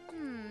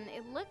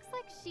 It looks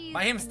like she's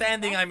By him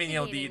standing, I mean, you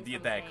know, the investigating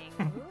attack.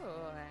 something.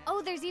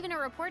 Oh, there's even a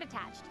report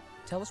attached.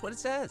 Tell us what it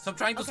says. Stop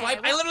trying to Okay, swipe.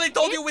 I well, literally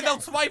told you it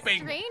without says,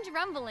 swiping. Strange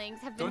rumblings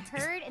have been Don't-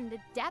 heard in the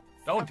depths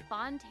Don't. of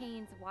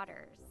Fontaine's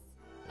waters.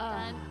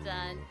 Dun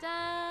dun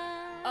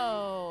dun.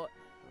 Oh,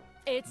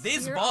 it's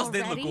This here boss did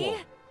look already? cool.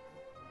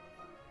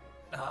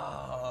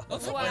 Oh,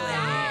 That's Wow.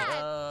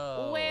 really-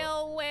 Oh.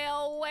 Well,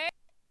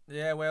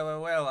 Yeah,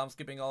 well, I'm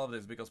skipping all of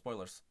this because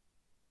spoilers.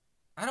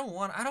 I don't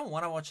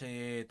wanna watch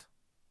it.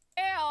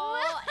 Ew,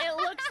 it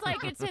looks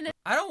like it's in the...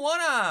 I don't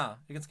wanna!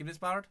 You can skip this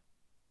part.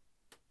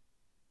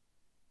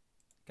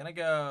 Can I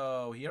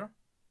go here?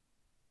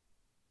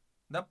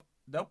 Nope.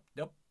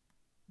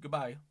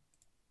 Goodbye.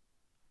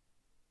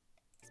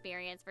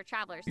 Experience for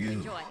travelers to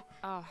enjoy.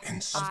 Oh,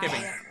 I'm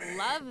skipping. I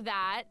love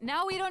that.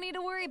 Now we don't need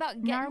to worry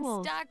about getting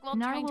Narwhals. stuck while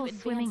trying to Narwhals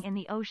advance. swimming in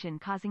the ocean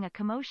causing a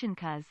commotion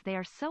cause they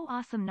are so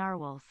awesome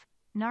narwhals.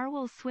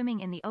 Narwhals swimming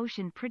in the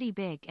ocean pretty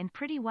big and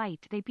pretty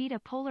white. They beat a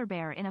polar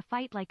bear in a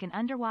fight like an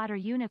underwater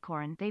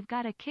unicorn. They've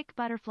got a kick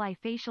butterfly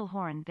facial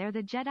horn. They're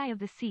the Jedi of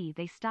the sea.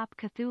 They stop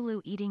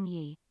Cthulhu eating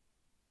ye.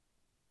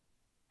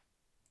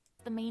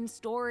 The main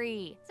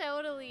story.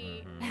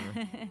 Totally.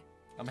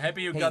 I'm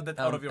happy you got that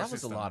out of your that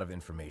system. was a lot of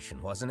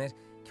information, wasn't it?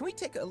 Can we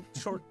take a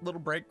short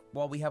little break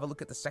while we have a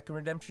look at the second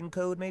redemption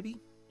code, maybe?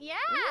 Yeah.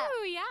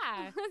 Ooh,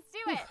 yeah. Let's do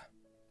it.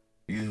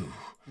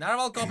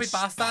 Narwhal copy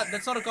pasta?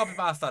 That's not a copy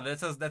pasta.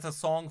 That's a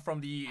song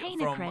from the Hey,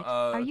 from Necrit,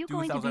 are you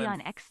going to be on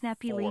 2004.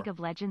 X-Snappy League of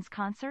Legends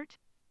concert?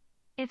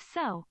 If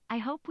so, I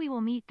hope we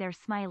will meet their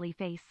smiley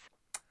face.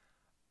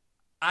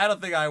 I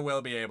don't think I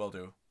will be able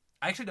to.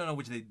 I actually don't know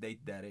which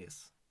date that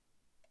is.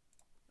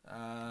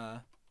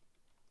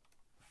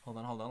 Hold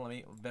on. Let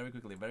me very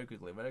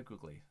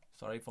quickly.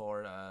 Sorry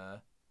for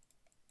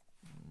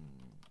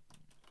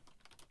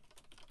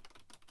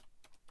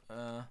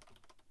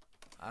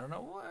I don't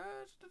know what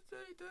the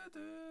date that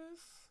is.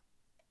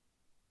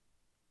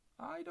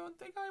 I don't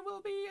think I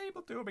will be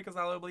able to because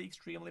I will be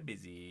extremely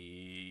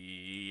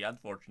busy,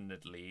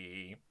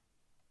 unfortunately.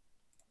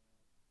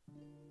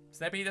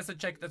 Snappy, that's a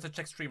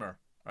Czech streamer,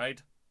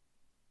 right?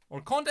 Or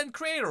content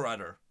creator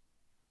rather.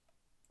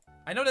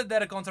 I know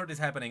that a concert is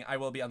happening. I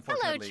will be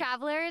unfortunately. Hello,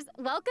 travelers.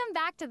 Welcome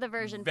back to the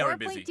version Very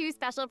 4.2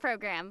 special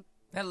program.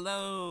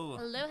 Hello.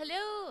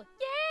 Hello.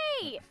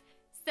 Yay!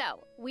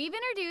 So, we've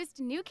introduced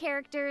new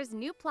characters,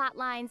 new plot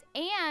lines,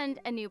 and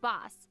a new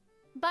boss.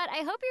 But I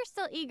hope you're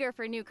still eager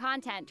for new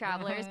content,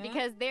 travelers,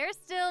 because there's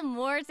still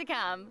more to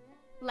come.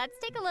 Let's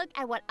take a look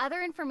at what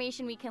other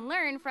information we can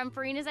learn from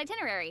Furina's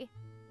itinerary.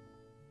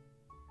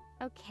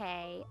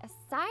 Okay,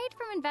 aside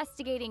from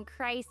investigating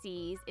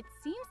crises, it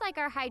seems like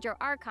our Hydro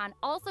Archon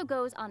also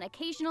goes on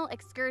occasional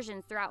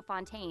excursions throughout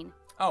Fontaine.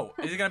 Oh,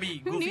 is it gonna be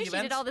Who goofy knew she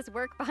events? did all this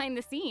work behind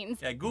the scenes?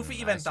 Yeah,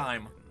 goofy event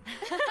time.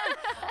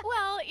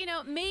 Well, you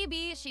know,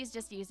 maybe she's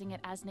just using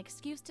it as an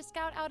excuse to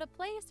scout out a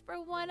place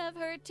for one of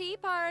her tea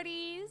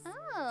parties.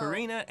 Oh.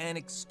 Furina and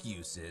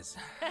excuses.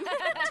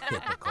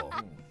 Typical.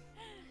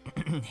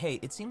 Hey,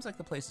 it seems like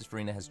the places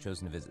Furina has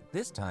chosen to visit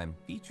this time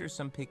feature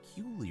some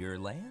peculiar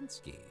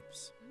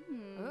landscapes.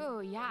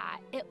 Oh, yeah.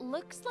 It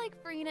looks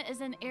like Furina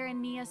is in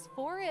Aranea's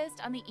forest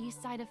on the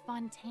east side of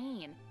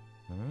Fontaine.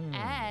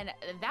 And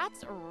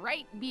that's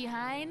right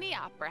behind the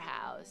Opera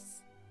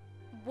House.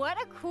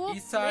 What a cool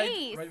East side,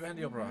 place. right behind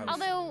the Opera House.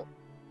 Although,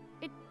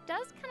 it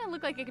does kind of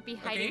look like it could be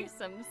hiding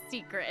some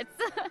secrets.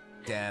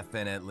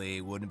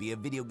 Definitely. Wouldn't be a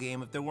video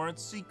game if there weren't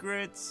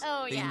secrets.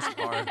 Oh, Things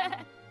yeah.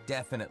 are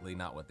definitely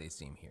not what they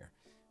seem here.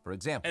 For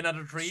example,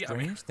 Another tree.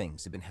 strange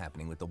things have been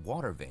happening with the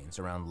water veins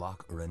around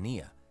Loch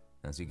Aranea.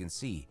 As you can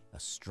see, a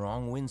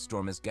strong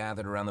windstorm has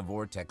gathered around the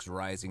vortex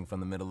rising from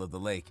the middle of the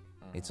lake.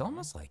 It's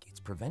almost like it's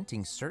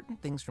preventing certain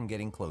things from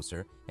getting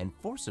closer and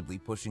forcibly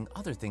pushing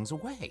other things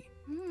away.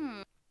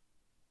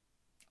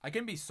 I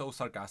can be so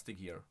sarcastic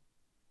here.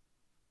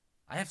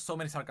 I have so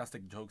many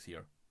sarcastic jokes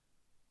here.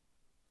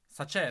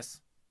 Such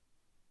as,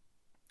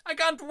 I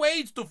can't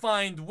wait to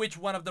find which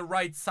one of the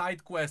right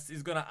side quests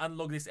is gonna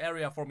unlock this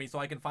area for me so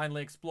I can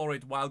finally explore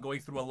it while going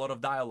through a lot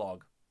of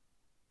dialogue.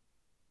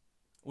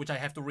 Which I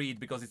have to read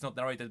because it's not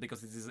narrated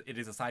because it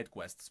is a side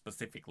quest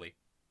specifically.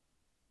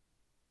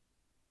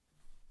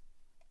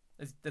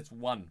 That's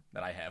one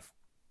that I have.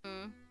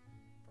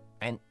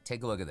 And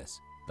take a look at this.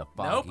 The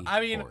foggy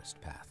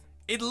forest path.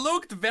 It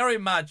looked very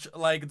much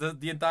like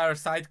the entire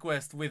side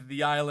quest with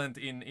the island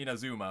in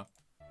Azuma.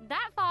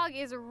 That fog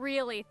is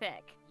really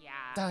thick. Yeah.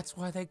 That's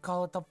why they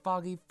call it the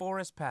foggy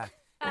forest path.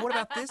 And what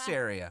about this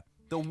area?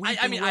 The weeping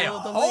I mean, I willow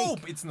of the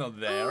hope lake. it's not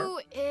there. Ooh,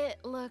 it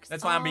looks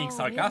That's why I'm being all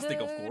sarcastic,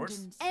 of withered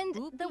course. And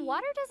spoopy. the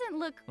water doesn't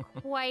look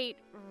quite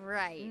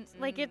right.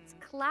 Like it's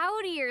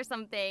cloudy or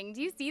something.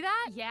 Do you see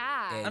that?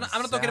 Yeah.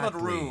 I'm not talking about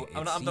Rue.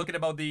 Exactly. I'm talking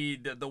about the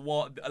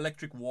wall, the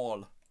electric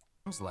wall.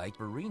 Seems like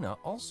Furina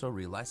also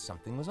realized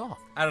something was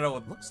off. I don't know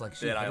what Looks like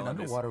she that headed island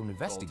is underwater to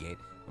investigate.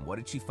 And what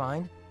did she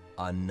find?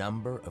 A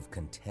number of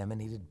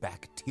contaminated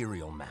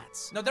bacterial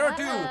mats. No, there are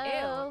two.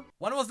 Uh-oh.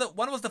 One was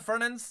the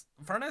furnace,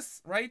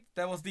 right?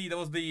 That was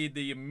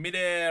the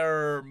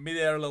midair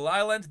little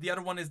island. The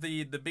other one is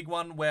the big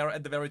one where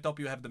at the very top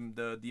you have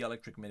the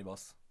electric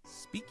miniboss.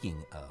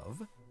 Speaking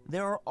of,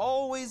 there are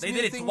always They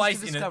new did it things twice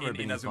to in discover in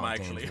beneath Azuma,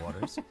 Fontaine's actually.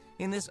 waters.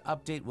 In this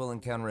update, we'll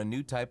encounter a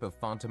new type of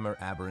Fontamer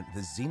aberrant,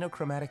 the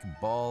xenochromatic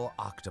ball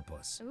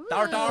octopus.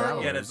 Tartar, yeah,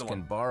 Travelers that's the can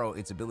one. borrow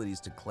its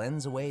abilities to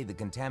cleanse away the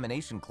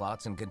contamination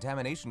clots and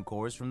contamination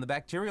cores from the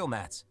bacterial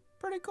mats.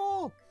 Pretty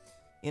cool.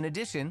 In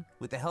addition,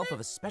 with the help of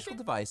a special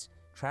device,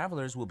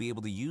 travelers will be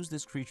able to use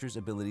this creature's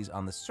abilities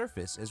on the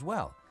surface as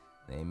well.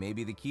 They may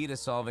be the key to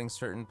solving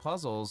certain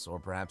puzzles, or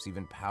perhaps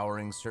even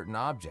powering certain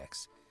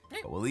objects.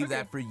 But we'll leave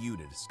that for you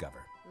to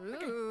discover.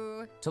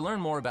 Ooh. To learn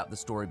more about the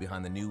story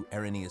behind the new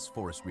Araneus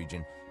Forest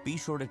region, be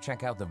sure to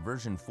check out the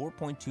version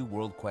 4.2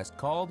 world quest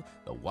called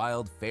The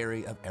Wild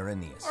Fairy of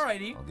Araneus.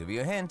 Alrighty. I'll give you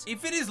a hint.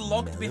 If it is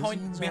locked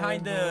behind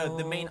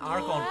the main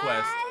Archon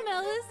quest,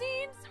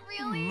 Melusines?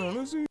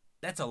 Really?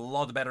 that's a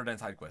lot better than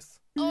side quests.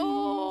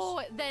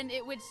 Oh, then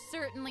it would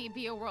certainly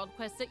be a world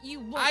quest that you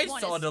won't I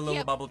want saw to the little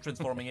skip. bubble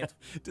transforming it.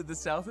 To the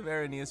south of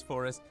Araneus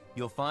Forest,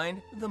 you'll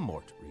find the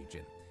Mort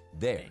region.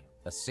 There,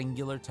 a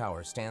singular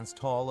tower stands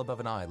tall above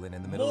an island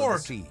in the middle of the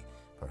sea.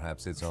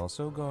 Perhaps it's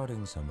also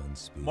guarding some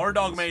unspeakable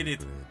Mordog made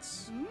it.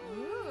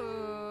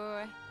 Ooh.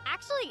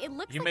 Actually, it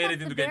looks He like made that's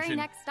it into the very Genshin.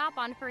 next stop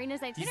on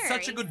Farina's itinerary.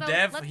 such a good so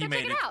dev, let's he go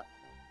made check it. out.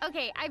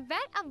 Okay, I bet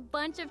a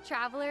bunch of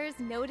travelers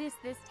noticed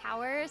this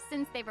tower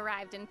since they've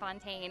arrived in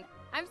Fontaine.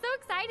 I'm so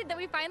excited that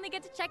we finally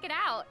get to check it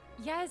out.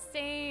 Yes,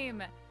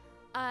 same.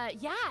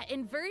 Yeah,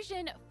 in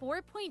version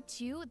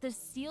 4.2, the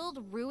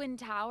sealed ruin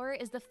tower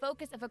is the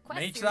focus of a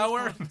quest Mage series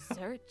Tower? called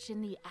Search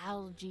in the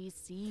Algae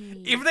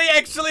Sea. If they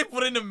actually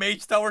put in a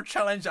Mage Tower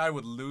challenge, I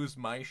would lose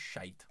my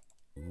shite.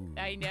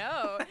 I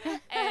know.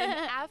 And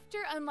after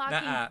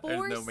unlocking Nuh-uh, 4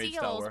 there's no Mage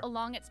seals Tower.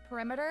 along its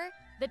perimeter,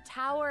 the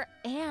tower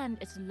and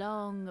its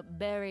long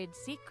buried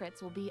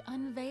secrets will be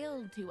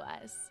unveiled to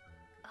us.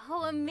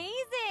 Oh,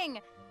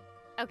 amazing!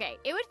 Okay,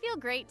 it would feel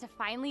great to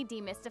finally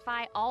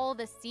demystify all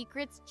the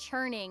secrets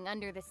churning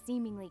under the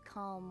seemingly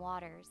calm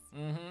waters.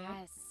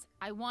 Yes,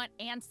 I want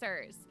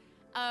answers.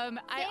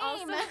 I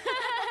also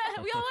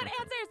we all want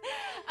answers.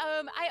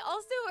 I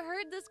also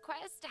heard this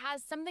quest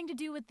has something to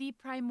do with the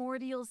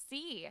primordial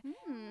sea.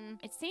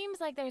 It seems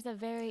like there's a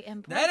very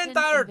important. That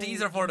entire and very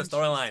teaser for the ancient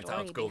storyline story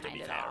sounds cool to behind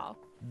be it fair. all.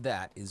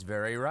 That is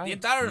very right. The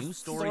entire New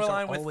stories are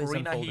storyline with always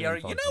Farina unfolding here,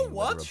 in you know Fontaine,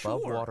 what? whether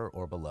above Sure. water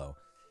or below.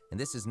 And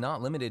this is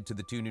not limited to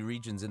the 2 new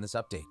regions in this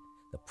update.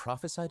 The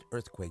prophesied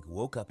earthquake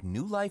woke up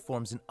new life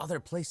forms in other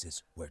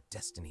places where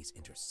destinies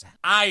intersect.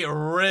 I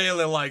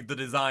really like the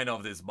design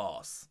of this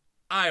boss.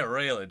 I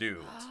really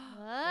do.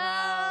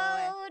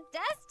 Oh,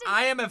 Destiny!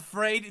 I am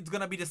afraid it's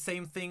gonna be the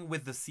same thing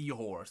with the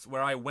seahorse,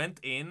 where I went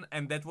in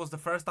and that was the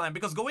first time,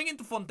 because going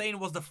into Fontaine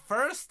was the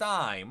first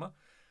time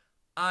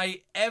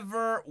I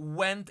ever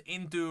went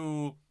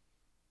into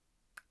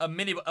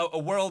a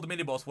world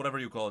mini boss, whatever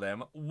you call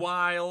them,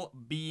 while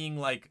being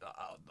like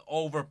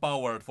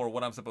overpowered for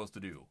what I'm supposed to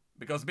do.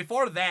 Because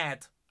before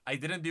that, I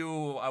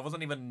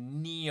wasn't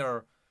even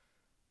near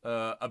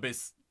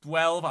Abyss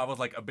 12. I was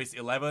like Abyss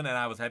 11 and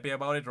I was happy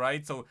about it,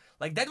 right? So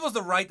like that was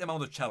the right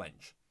amount of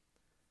challenge.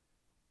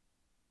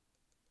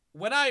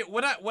 When I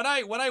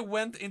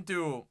went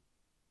into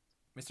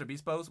Mr.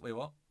 Beast pose, wait,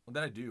 what? What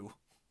did I do?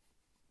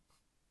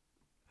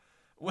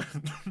 What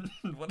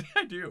did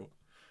I do?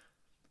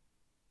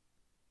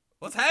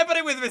 What's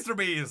happening with Mr.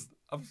 Beast?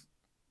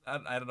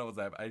 I don't know what's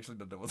happening. I actually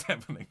don't know what's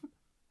happening.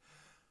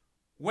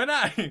 When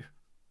I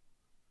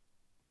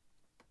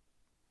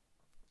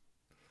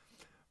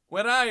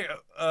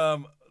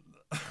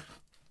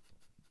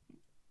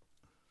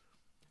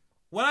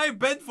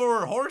bent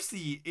for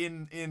Horsey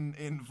in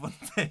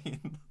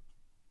Fontaine.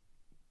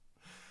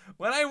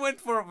 When I went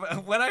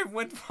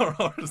for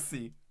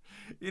Horsey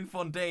in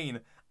Fontaine,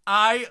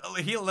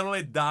 he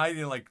literally died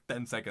in like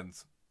 10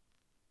 seconds.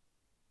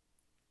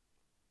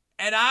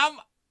 And I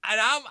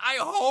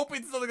hope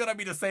it's not gonna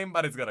be the same,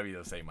 but it's gonna be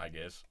the same, I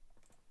guess.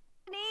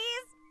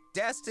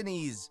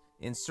 Destinies!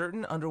 In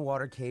certain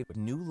underwater cave, a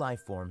new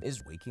life form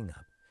is waking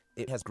up.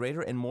 It has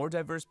greater and more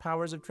diverse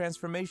powers of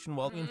transformation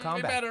while in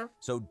combat. better.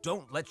 So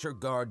don't let your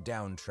guard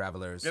down,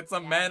 travelers. Get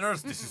some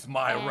manners. This is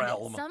my And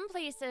realm. some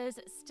places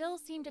still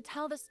seem to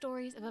tell the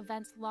stories of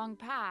events long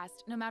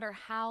past, no matter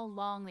how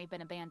long they've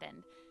been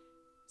abandoned.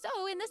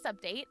 So, in this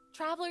update,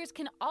 travelers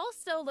can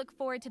also look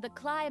forward to the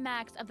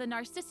climax of the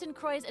Narcissan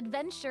Croix's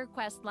adventure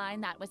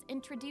questline that was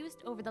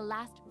introduced over the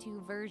last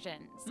 2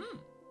 versions.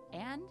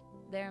 And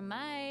there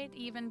might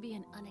even be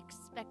an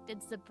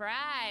unexpected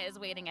surprise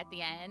waiting at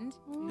the end.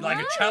 Like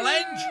a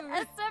challenge?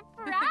 A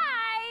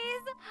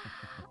surprise!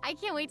 I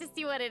can't wait to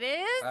see what it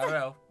is. I don't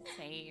know.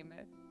 Same.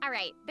 All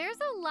right, there's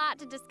a lot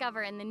to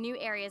discover in the new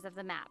areas of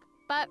the map,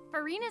 but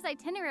Farina's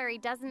itinerary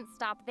doesn't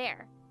stop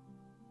there.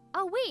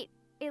 Oh, wait.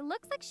 It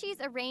looks like she's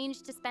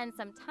arranged to spend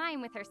some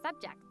time with her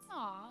subjects.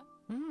 Aww.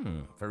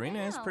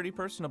 Farina is pretty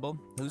personable.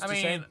 Who's I to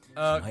say? mean, She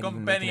might even make an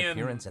companion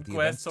appearance at the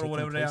quests events or taking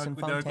whatever place in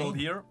they're called Fontaine.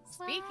 here.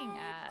 Speaking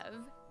of,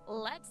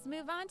 let's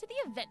move on to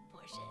the event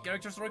portion.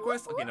 Character story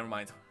quest? Okay, never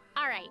mind.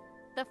 All right.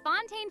 The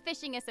Fontaine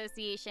Fishing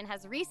Association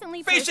has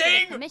recently Fishing!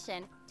 posted a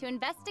commission to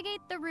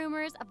investigate the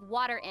rumors of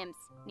water imps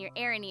near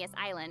Araneus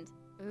Island.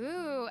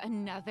 Ooh,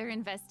 another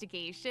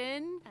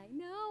investigation. I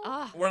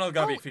know. We're not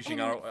gonna be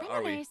fishing, and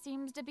are we? Finlay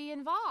seems to be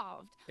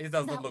involved. It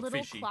does that not look little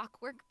fishy.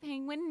 clockwork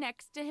penguin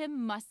next to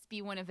him must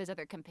be one of his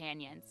other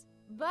companions.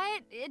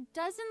 but it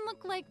doesn't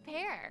look like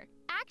pear.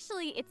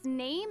 Actually, its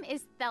name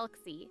is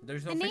Thelxie.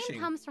 There's no the name fishing.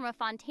 comes from a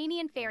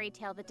Fontanian fairy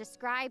tale that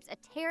describes a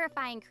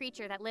terrifying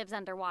creature that lives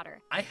underwater.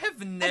 I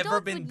have never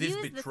Adults been would this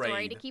use the story to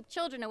betrayed. keep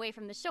children away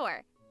from the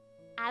shore.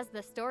 As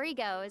the story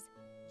goes,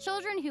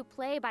 children who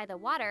play by the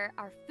water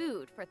are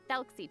food for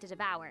Thelxie to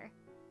devour.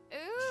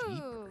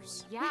 Ooh,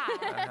 yeah,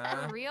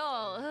 Uh-huh. for real.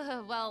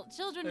 Ugh, well,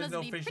 children There's must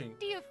no be fishing.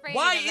 pretty afraid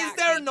Why of is that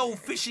there no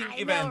creature. fishing I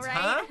events, know,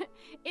 huh? right?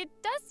 It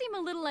does seem a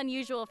little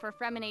unusual for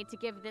Fremine to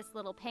give this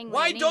little penguin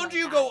Why a name don't like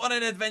you that. go on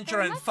an adventure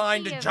There and must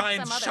find be a of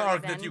giant some other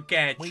shark that reason. you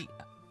catch? Wait,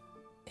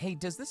 hey,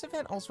 does this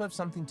event also have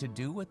something to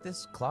do with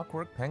this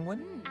clockwork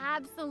penguin?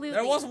 Absolutely.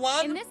 There was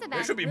one? In this event,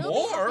 There should be we'll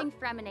more. Be helping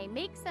Fremine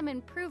make some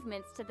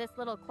improvements to this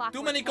little clockwork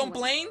Too many penguin.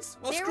 complaints?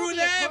 Well, There screw will be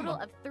them! a total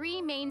of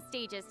 3 main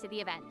stages to the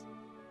event.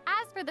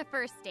 As for the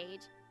first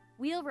stage,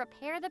 we'll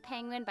repair the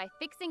penguin by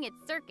fixing its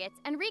circuits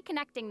and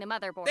reconnecting the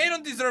motherboard. They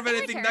don't deserve In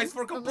anything return, nice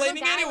for the little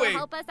complaining guy anyway. will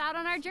help us out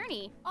on our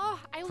journey. Oh,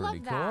 I Pretty love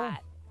cool.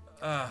 that.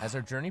 As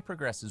our journey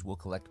progresses, we'll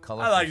collect I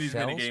colorful like these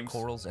shells, minigames.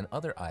 corals, and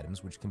other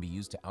items which can be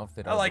used to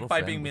outfit I our like little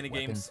piping friend with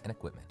minigames. weapons and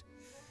equipment.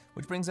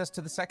 Which brings us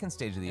to the second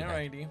stage of the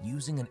event, Alrighty.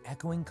 using an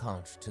echoing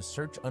conch to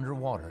search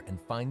underwater and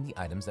find the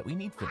items that we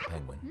need for the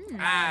penguin.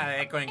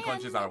 Echoing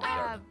conches are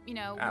weird. You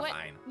know,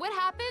 Fine. what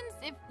happens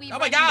if we Oh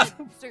my run God!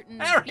 into certain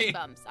Harry! speed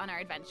bumps on our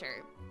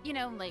adventure? You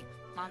know, like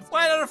monsters.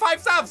 Why another 5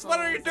 subs? What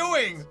are you puzzles,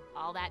 doing?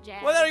 All that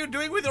jazz. What are you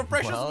doing with your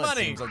precious Well, it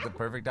money? seems like the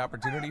perfect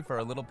opportunity for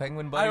a little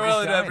penguin I buddy to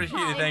really do shine.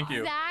 appreciate it, thank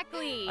you.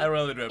 Exactly. I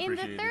really do In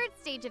appreciate the it. third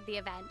stage of the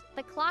event,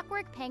 the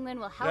clockwork penguin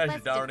will help Gosh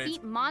us darn it.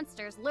 defeat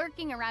monsters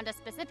lurking around a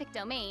specific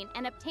domain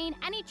and obtain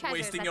any treasures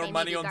Wasting that your they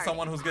money may be on guarding.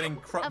 someone who's getting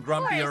Of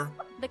grumpier.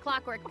 course, the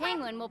clockwork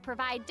penguin will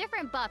provide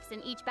different buffs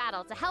in each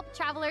battle to help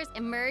travelers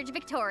emerge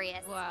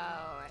victorious.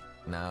 Whoa.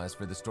 Now, as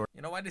for the story,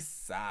 You know why this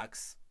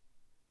sucks?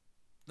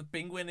 The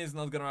penguin is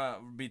not gonna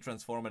be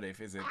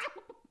transformative, is it?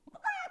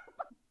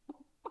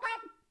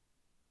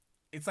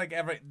 It's like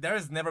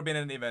there's never been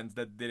an event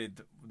that did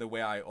it the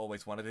way I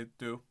always wanted it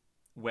to,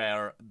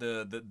 where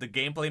the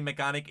gameplay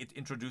mechanic it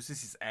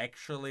introduces is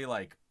actually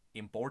like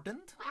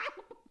important.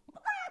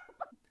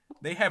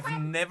 They have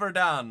never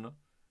done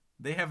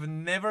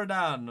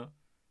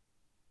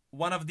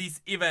one of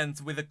these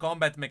events with a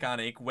combat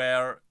mechanic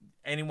where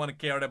anyone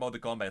cared about the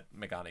combat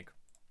mechanic.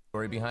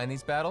 behind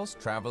these battles,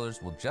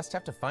 travelers will just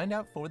have to find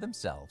out for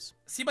themselves.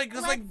 See,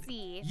 because Let's like,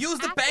 see. use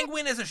the After-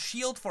 penguin as a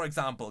shield, for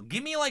example.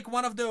 Give me like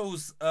one of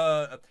those.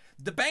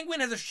 The penguin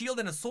has a shield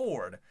and a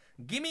sword.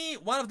 Give me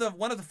one of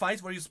the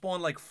fights where you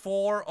spawn like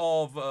 4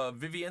 of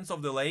Vivians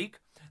of the lake.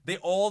 They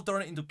all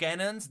turn into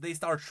cannons. They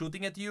start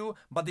shooting at you,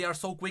 but they are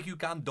so quick you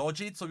can't dodge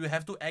it. So you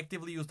have to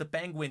actively use the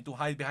penguin to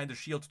hide behind the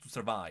shield to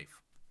survive.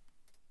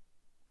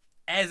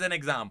 As an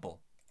example.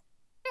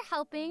 After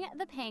helping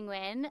the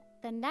penguin,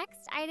 the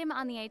next item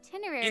on the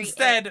itinerary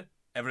Instead,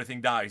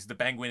 everything dies. The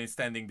penguin is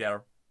standing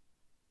there.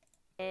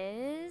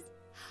 is...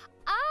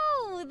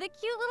 Oh, the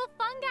cute little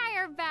fungi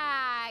are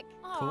back!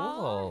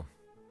 Cool.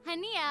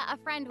 Hania, a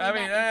friend we I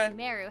mean, met in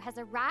Sumeru, has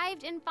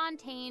arrived in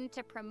Fontaine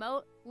to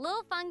promote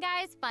Lil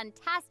Fungi's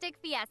Fantastic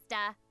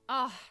Fiesta.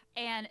 Oh,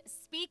 and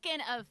speaking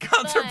of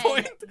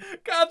Counterpoint. fun,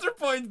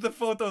 Counterpoint. The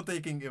photo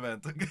taking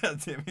event. God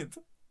damn it.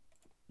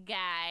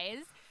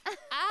 guys,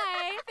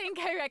 I think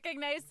I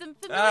recognize some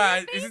familiar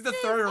Alright, faces. is it the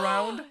third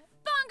round?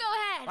 Bongo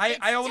head.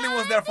 I only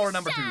was there for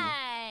number 2.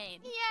 Shine.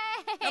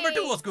 Yay! Number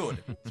 2 was good.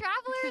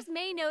 Travelers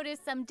may notice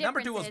some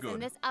Number 2 was differences in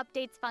good. this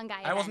update's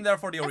fungi I wasn't there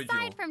for the original.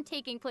 Aside from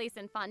taking place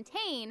in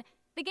Fontaine,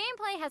 the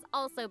gameplay has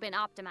also been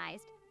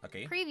optimized.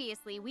 Okay.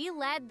 Previously, we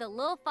led the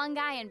Lil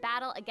Fungi in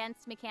battle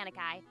against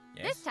Mechanici.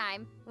 Yes. This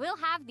time, we'll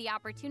have the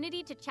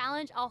opportunity to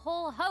challenge a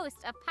whole host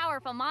of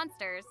powerful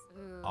monsters.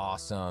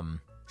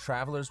 Awesome.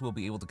 Travelers will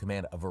be able to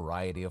command a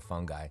variety of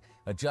fungi,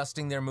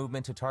 adjusting their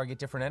movement to target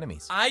different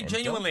enemies. I And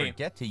genuinely- don't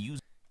forget to use.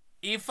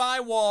 If I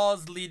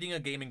was leading a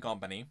gaming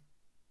company,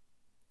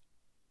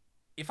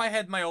 if I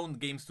had my own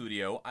game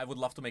studio, I would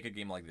love to make a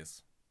game like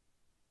this.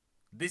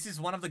 This is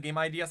one of the game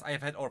ideas I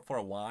have had for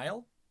a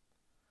while.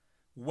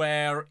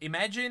 Where,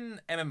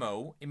 imagine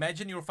MMO,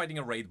 imagine you're fighting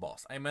a raid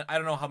boss. I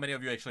don't know how many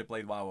of you actually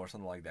played WoW or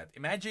something like that.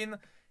 Imagine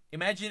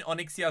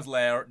Onyxia's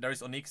lair, there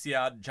is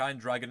Onyxia, giant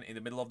dragon in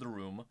the middle of the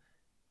room.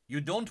 You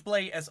don't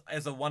play as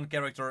a one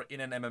character in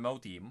an MMO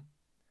team.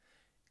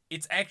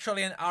 It's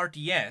actually an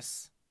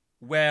RTS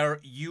where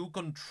you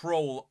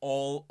control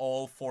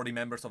all 40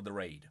 members of the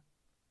raid.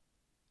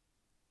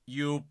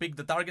 You pick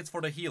the targets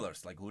for the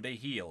healers, like who they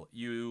heal.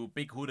 You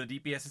pick who the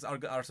DPSs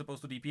are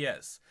supposed to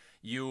DPS.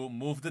 You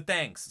move the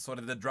tanks so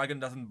that the dragon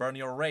doesn't burn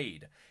your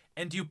raid.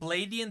 And you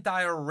play the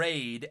entire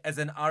raid as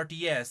an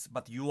RTS,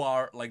 but you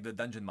are like the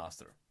dungeon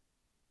master.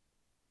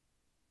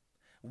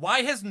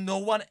 Why has no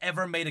one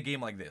ever made a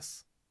game like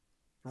this?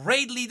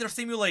 Raid Leader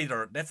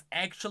Simulator. That's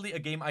actually a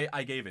game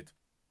I gave it.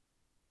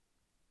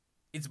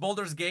 It's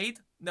Baldur's Gate?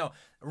 No,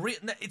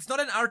 it's not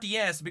an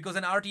RTS because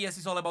an RTS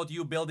is all about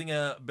you building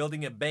a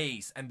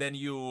base and then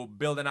you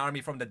build an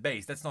army from that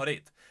base. That's not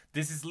it.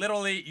 This is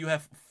literally you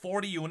have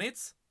 40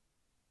 units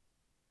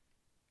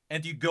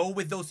and you go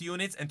with those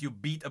units and you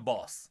beat a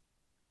boss.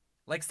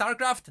 Like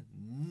StarCraft,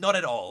 not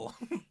at all.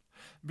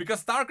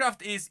 Because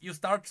StarCraft is you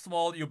start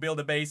small, you build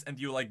a base, and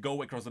you like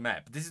go across the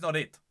map. This is not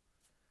it.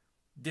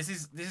 This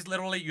is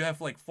literally you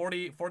have like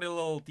 40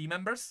 little team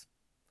members.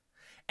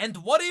 And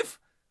what if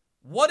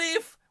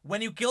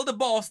when you kill the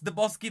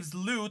boss gives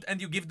loot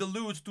and you give the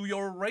loot to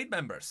your raid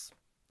members?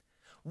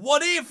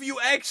 What if you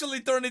actually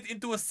turn it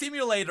into a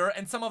simulator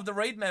and some of the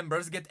raid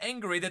members get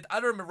angry that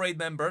other raid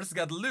members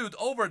got loot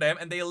over them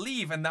and they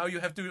leave and now you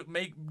have to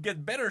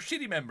get better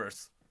shitty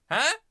members?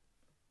 Huh?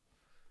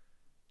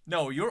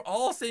 No, you're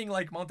all saying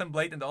like Mountain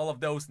Blade and all of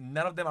those.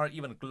 None of them are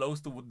even close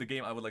to the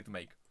game I would like to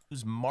make.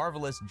 Use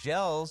marvelous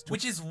gels.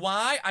 Which is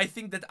why I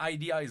think that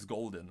idea is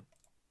golden.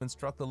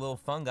 Instruct the little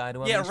fungi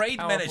to unleash raid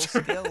manager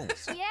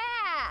skills.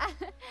 Yeah!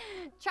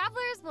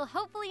 Travelers will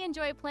hopefully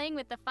enjoy playing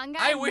with the fungi.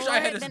 I wish I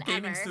had a than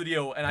gaming ever.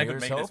 studio and I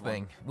could make this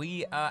one.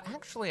 We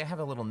actually I have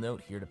a little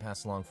note here to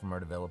pass along from our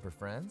developer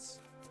friends.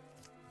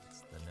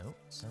 It's the note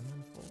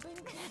someone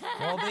folding.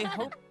 Well, they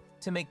hope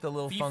to make the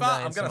little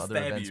fungi and some other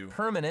events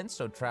permanent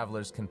so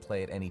travelers can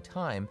play at any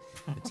time.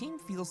 The team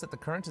feels that the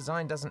current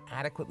design doesn't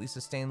adequately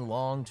sustain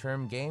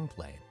long-term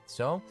gameplay.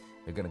 So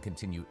they're going to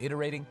continue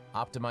iterating,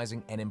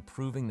 optimizing, and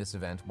improving this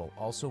event while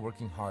also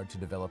working hard to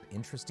develop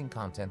interesting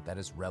content that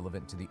is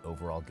relevant to the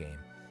overall game.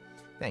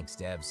 Thanks,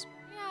 devs.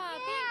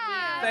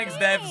 Yeah, thank you.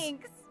 Thanks, devs.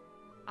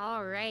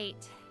 All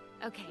right.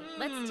 Okay,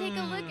 let's take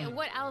a look at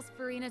what else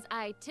Farina's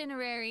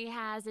itinerary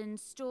has in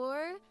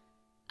store.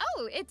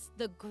 Oh, it's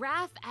the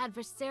Graph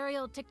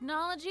Adversarial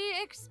Technology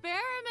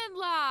Experiment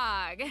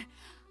Log.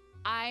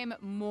 I'm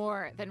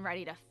more than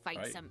ready to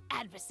fight some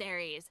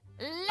adversaries.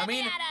 Let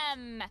me at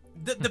 'em.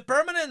 The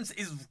permanence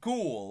is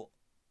cool.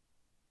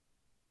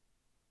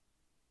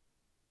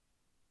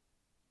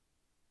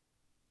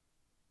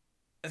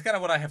 That's kind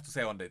of what I have to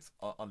say on this.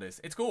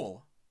 It's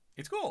cool.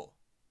 It's cool.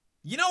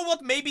 You know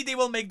what? Maybe they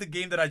will make the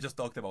game that I just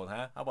talked about,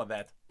 huh? How about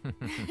that?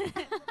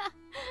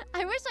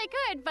 I wish I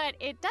could, but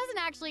it doesn't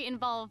actually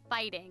involve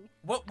fighting.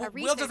 We'll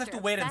just have to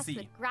wait and see.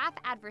 With graph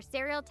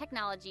adversarial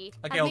technology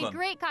Okay, has made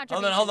great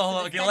contributions. Hold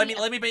on. Okay,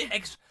 let me pay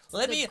extra.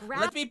 Let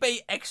me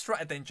pay extra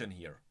attention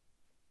here.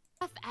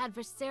 Graph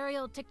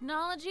Adversarial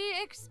Technology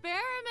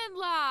Experiment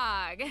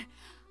Log.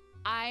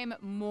 I'm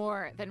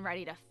more than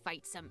ready to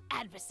fight some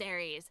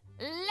adversaries.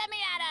 Let me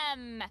at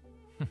 'em.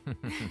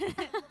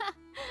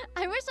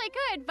 I wish I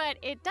could, but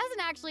it doesn't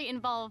actually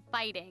involve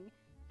fighting.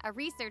 A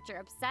researcher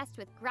obsessed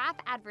with graph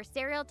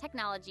adversarial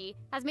technology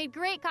has made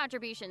great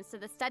contributions to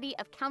the study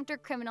of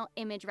counter-criminal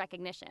image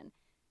recognition.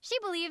 She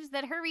believes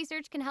that her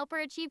research can help her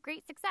achieve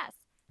great success.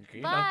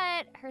 Okay,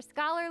 but her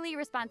scholarly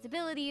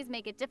responsibilities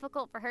make it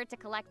difficult for her to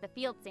collect the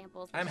field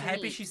samples. I'm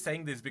happy she's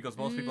saying this because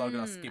most people are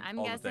gonna skip I'm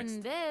all the text.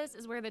 guessing this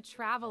is where the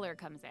traveler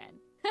comes in.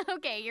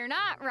 Okay, you're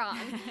not wrong.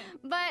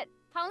 But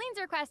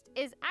Pauline's request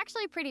is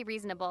actually pretty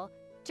reasonable.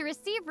 To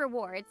receive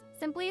rewards,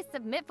 simply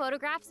submit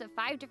photographs of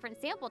 5 different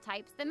sample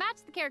types that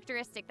match the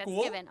characteristic that's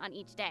given on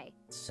each day.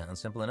 Sounds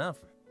simple enough.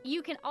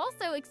 You can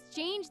also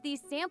exchange these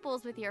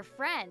samples with your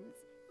friends.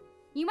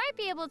 You might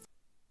be able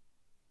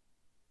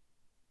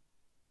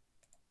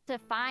to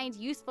find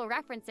useful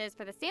references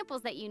for the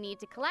samples that you need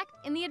to collect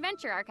in the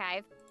Adventure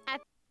Archive.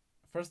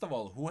 First of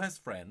all, who has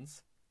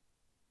friends?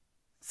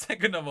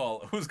 Second of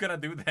all, who's gonna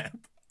do that?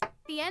 At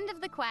the end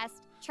of the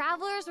quest,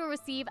 travelers will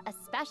receive a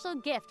special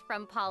gift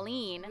from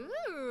Pauline.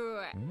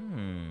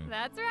 Ooh.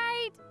 That's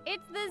right.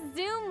 It's the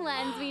zoom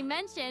lens we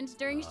mentioned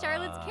during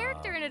Charlotte's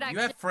character introduction.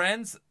 You have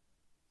friends?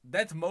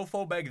 That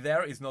mofo back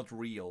there is not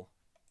real.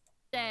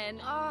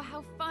 Oh,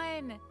 how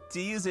fun.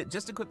 To use it,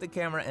 just equip the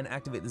camera and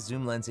activate the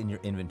zoom lens in your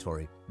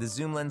inventory. The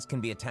zoom lens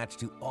can be attached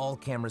to all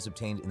cameras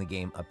obtained in the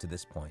game up to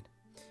this point.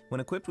 When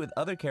equipped with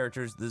other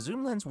characters, the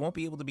zoom lens won't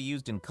be able to be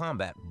used in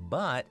combat,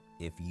 but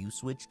if you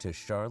switch to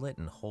Charlotte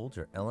and hold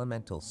her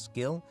elemental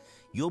skill,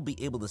 you'll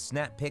be able to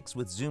snap pics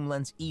with zoom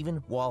lens even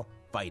while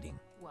fighting.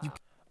 Wow.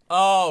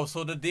 Oh,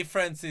 so the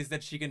difference is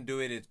that she can do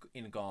it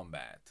in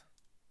combat.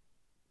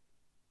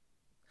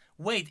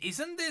 Wait,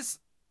 isn't this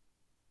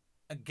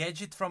a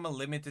gadget from a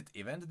limited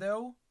event,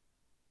 though?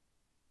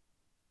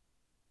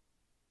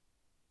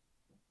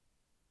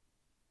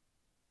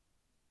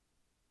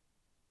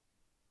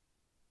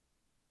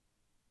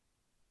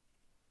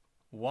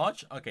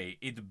 Watch? Okay,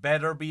 it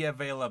better be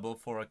available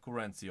for a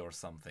currency or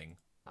something.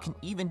 You can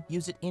even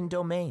use it in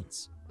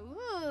domains.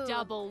 Ooh.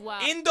 Double wow.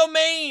 In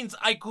domains!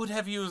 I could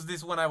have used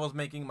this when I was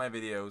making my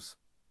videos.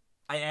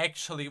 I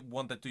actually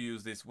wanted to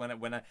use this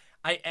when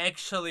I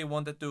actually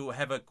wanted to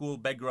have a cool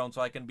background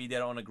so I can be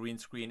there on a green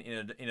screen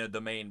in a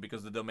domain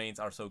because the domains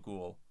are so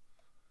cool.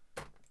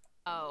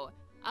 Oh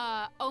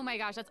my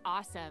gosh, that's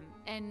awesome.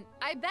 And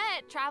I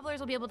bet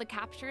travelers will be able to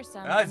capture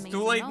some It's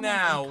too late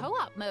now. In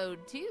co-op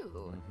mode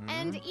too.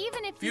 And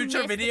even if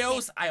future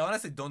videos, I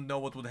honestly don't know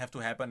what would have to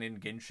happen in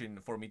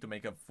Genshin for me to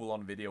make a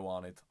full-on video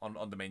on it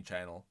on the main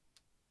channel.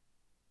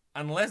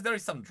 Unless there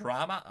is some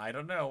drama, I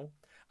don't know.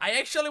 I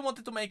actually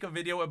wanted to make a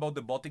video about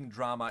the botting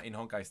drama in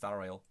Honkai Star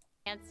Rail.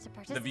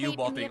 The view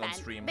botting on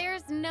stream.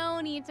 There's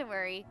no need to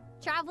worry.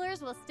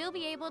 Travelers will still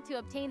be able to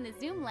obtain the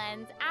zoom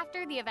lens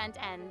after the event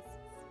ends.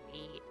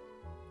 Sweet.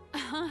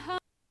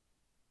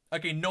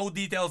 Okay, no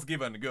details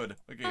given. Good.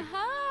 Okay.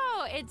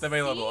 Oh, it's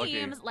available.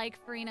 Seems Okay. like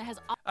Farina has.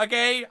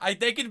 Okay, I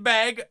take it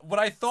back. What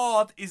I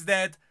thought is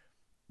that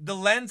the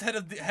lens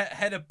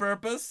had a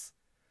purpose,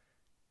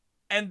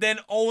 and then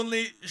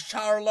only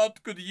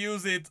Charlotte could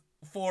use it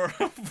for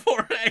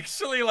for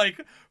actually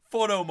like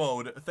photo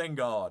mode. Thank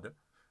God.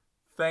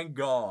 Thank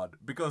God,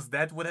 because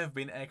that would have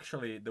been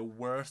actually the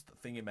worst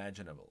thing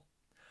imaginable.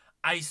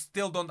 I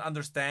still don't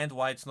understand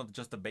why it's not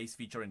just a base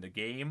feature in the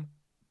game,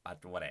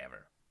 but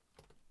whatever.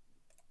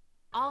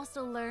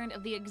 Also learned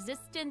of the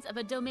existence of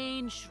a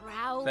domain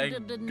shrouded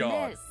Thank in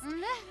God. mist.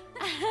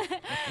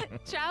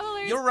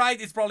 Travelers. You're right.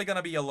 It's probably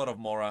gonna be a lot of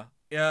Mora.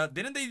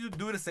 Didn't they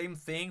do the same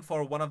thing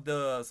for one of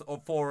the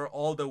for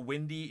all the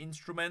windy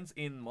instruments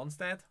in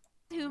Mondstadt?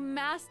 Who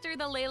master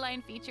the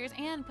leyline features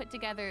and put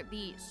together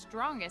the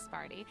strongest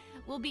party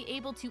will be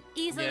able to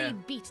easily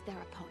beat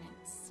their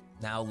opponents.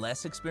 Now,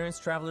 less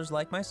experienced travelers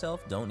like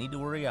myself don't need to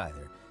worry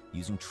either.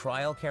 Using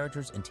trial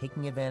characters and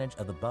taking advantage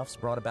of the buffs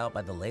brought about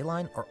by the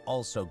leyline are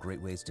also great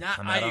ways to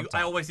come out on top.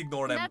 I always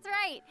ignore them. That's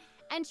right.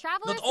 And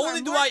travelers Not only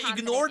who do are more I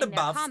ignore the confident in their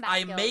buffs, combat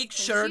I skills make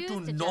can sure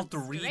choose to jump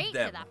not read straight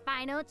them, to the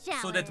final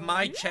so that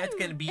my chat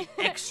can be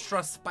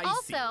extra spicy.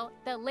 Also,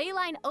 the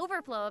Leyline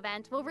Overflow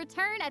event will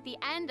return at the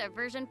end of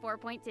version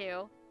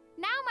 4.2.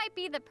 Now might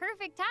be the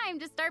perfect time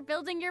to start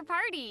building your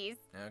parties.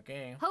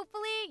 Okay.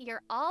 Hopefully,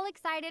 you're all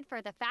excited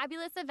for the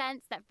fabulous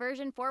events that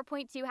version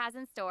 4.2 has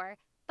in store,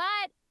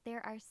 but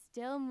there are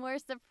still more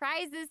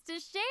surprises to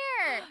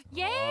share.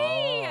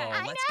 Yay!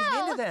 Oh, let's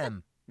get into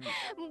them.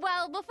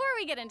 Well, before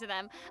we get into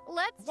them,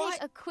 let's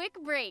take a quick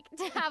break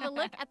to have a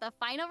look at the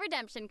final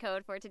redemption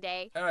code for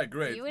today. All right,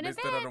 great. See you in a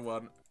Missed bit. another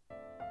one.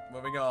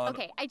 Moving on.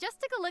 Okay, I just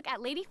took a look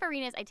at Lady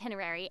Farina's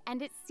itinerary,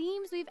 and it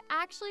seems we've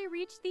actually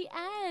reached the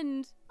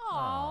end.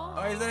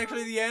 Oh, is that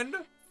actually the end?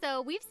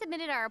 So we've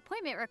submitted our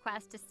appointment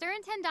request to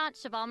Surintendant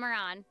Cheval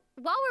Moran.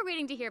 While we're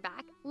waiting to hear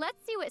back,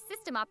 let's see what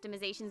system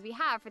optimizations we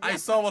have for the I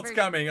saw upcoming what's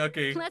version. coming,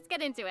 okay. Let's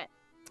get into it.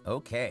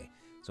 Okay,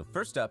 so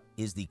first up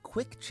is the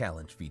Quick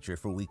Challenge feature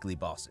for weekly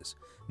bosses.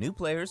 New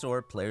players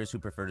or players who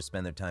prefer to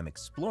spend their time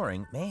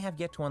exploring may have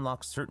yet to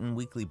unlock certain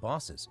weekly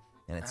bosses,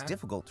 and it's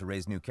difficult to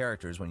raise new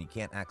characters when you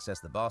can't access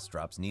the boss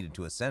drops needed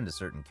to ascend a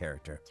certain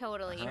character.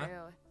 Totally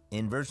true.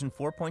 In version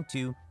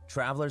 4.2,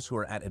 travelers who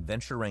are at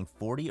adventure rank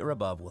 40 or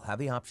above will have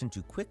the option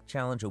to quick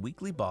challenge a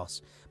weekly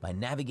boss by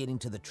navigating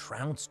to the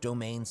Trounce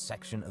Domain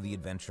section of the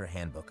Adventure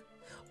Handbook.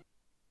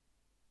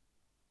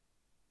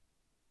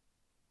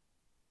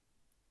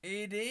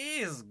 It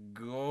is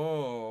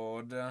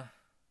good.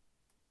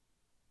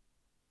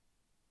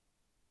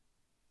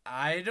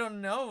 I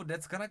don't know.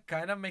 That's gonna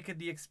kind of make it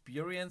the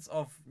experience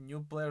of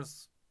new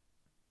players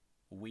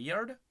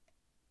weird.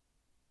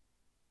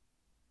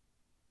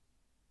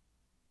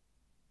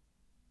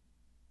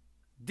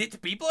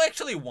 Did people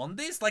actually want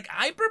this? Like,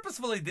 I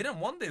purposefully didn't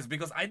want this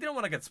because I didn't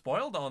want to get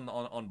spoiled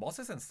on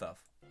bosses and stuff.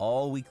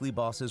 All weekly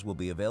bosses will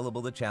be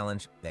available to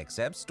challenge,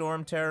 except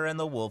Storm Terror and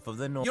the Wolf of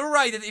the North. You're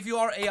right that if you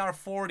are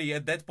AR40,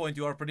 at that point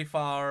you are pretty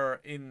far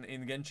in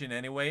Genshin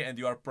anyway, and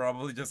you are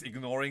probably just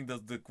ignoring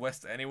the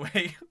quest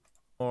anyway.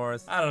 I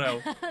don't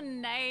know.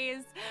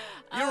 Nice.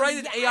 You're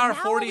right that yeah,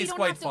 AR40 now we is don't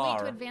quite have to far.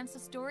 Wait to advance the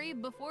story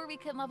before we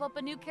can level up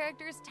a new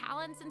character's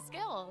talents and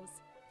skills.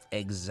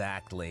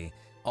 Exactly.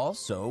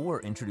 Also, we're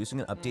introducing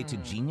an update to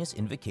Genius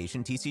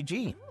Invocation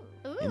TCG.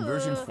 In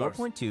version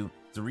 4.2,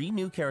 3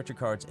 new character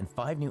cards and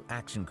 5 new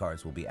action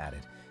cards will be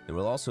added. There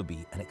will also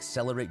be an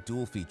Accelerate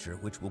Duel feature,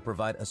 which will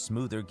provide a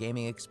smoother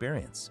gaming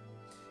experience.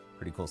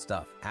 Pretty cool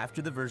stuff.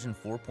 After the version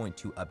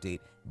 4.2 update,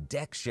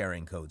 deck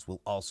sharing codes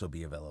will also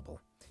be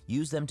available.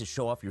 Use them to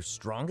show off your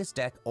strongest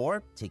deck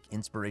or take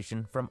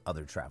inspiration from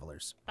other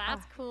travelers.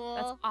 That's cool.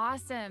 That's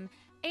awesome.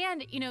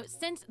 And, you know,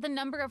 since the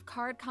number of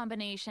card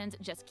combinations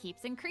just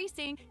keeps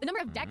increasing, the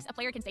number of decks a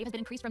player can save has been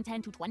increased from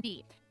 10 to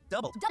 20.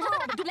 Double. Double.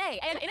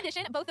 And in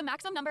addition, both the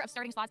maximum number of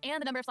starting slots and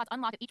the number of slots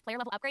unlocked at each player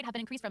level upgrade have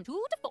been increased from 2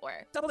 to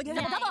 4. Double again.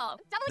 Double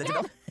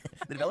again.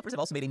 The developers have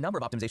also made a number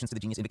of optimizations to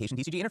the Genius Invocation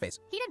TCG interface.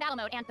 Heated Battle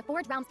Mode and the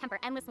Forge Realms Temper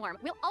Endless Swarm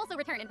will also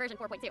return in version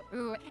 4.2.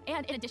 Ooh.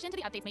 And in addition to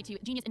the updates made to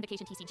Genius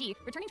Invocation TCG,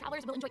 returning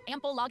travelers will enjoy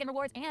ample login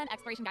rewards and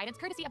exploration guidance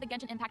courtesy of the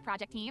Genshin Impact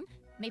Project team.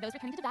 May those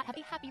returning to that have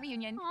a happy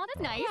reunion. Aw,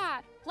 that's nice.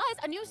 Yeah. Plus,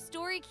 a new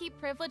story keep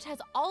privilege has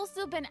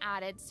also been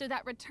added so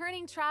that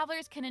returning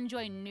travelers can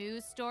enjoy new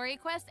story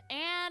quests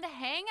and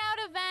hangout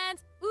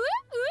events.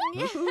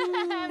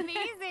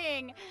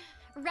 Amazing!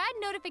 Red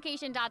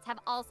notification dots have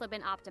also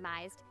been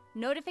optimized.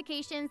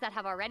 Notifications that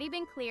have already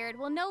been cleared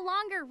will no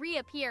longer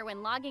reappear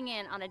when logging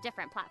in on a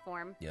different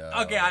platform.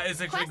 Okay, it's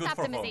actually Quest good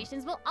for phone.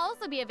 optimizations will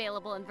also be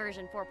available in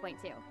version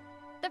 4.2.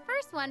 The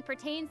first one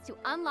pertains to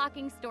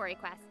unlocking story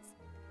quests.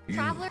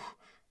 Traveler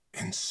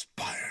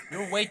inspire me.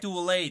 You're way too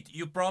late.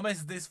 You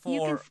promised this for...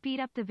 You can speed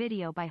up the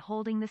video by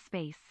holding the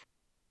space.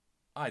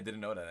 I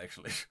didn't know that,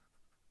 actually.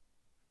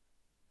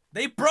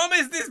 They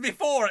promised this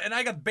before, and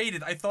I got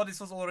baited. I thought this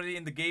was already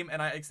in the game,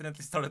 and I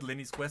accidentally started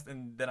Linny's quest,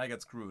 and then I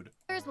got screwed.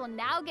 Players will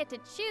now get to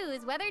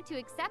choose whether to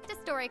accept a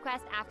story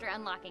quest after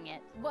unlocking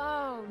it.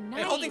 Whoa, nice.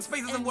 Hey, holding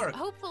space doesn't And work.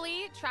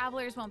 Hopefully,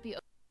 travelers won't be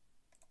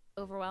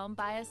overwhelmed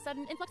by a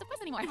sudden influx of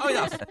quests anymore. Oh,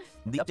 yes.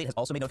 The update has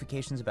also made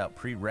notifications about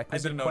prerequisite I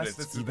didn't know quests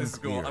this. even This is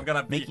cool. clearer, I'm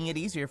gonna making it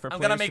easier for I'm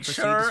players gonna make to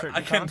proceed sure to certain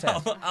I can.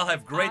 content. I'll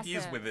have great Awesome.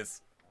 use with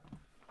this.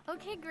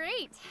 Okay,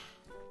 great.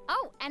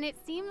 Oh, and it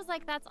seems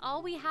like that's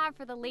all we have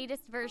for the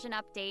latest version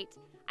update.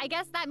 I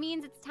guess that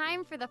means it's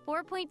time for the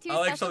 4.2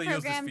 I'll special actually use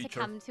this program to feature.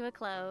 come to a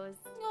close.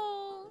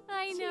 Oh,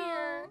 I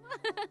know.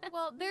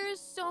 Well, there is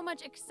so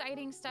much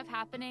exciting stuff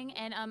happening,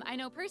 and I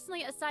know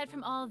personally, aside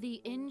from all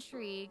the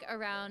intrigue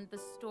around the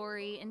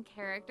story and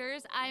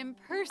characters, I'm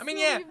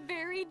personally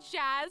very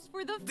jazzed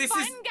for the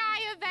Fun Guy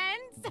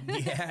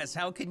event. Yes,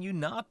 how can you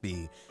not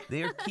be?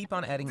 They keep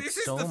on adding This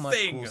is so the much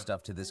thing. cool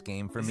stuff to this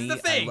game. For This is me, the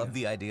thing. I love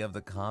the idea of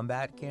the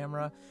combat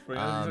camera.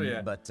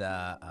 But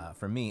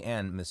for me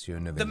and Monsieur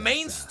Novellas, The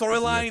main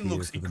storyline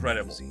looks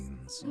incredible.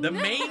 The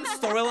main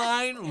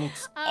storyline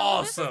looks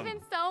awesome. This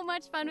has been so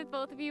much fun with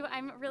both of you.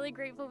 I'm really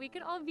grateful we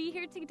could all be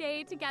here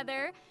today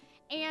together.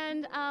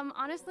 And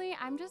honestly,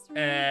 I'm just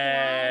really glad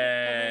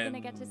that we're gonna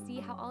get to see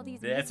how all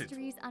these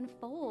mysteries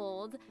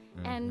unfold.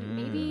 And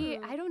maybe,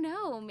 I don't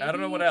know, maybe I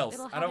don't know what else.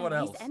 it'll I have don't know what a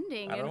else. nice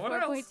ending I don't in know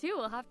what else. 4.2.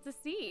 We'll have to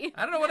see.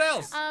 I don't know what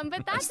else.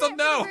 But that's still it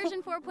know. for the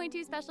version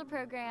 4.2 special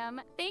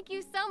program. Thank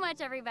you so much,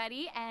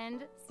 everybody,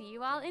 and see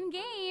you all in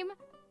game.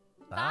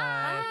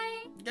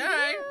 Bye.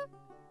 Yay.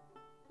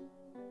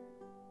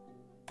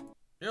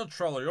 You'll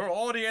troll your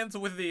audience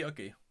with the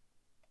okay.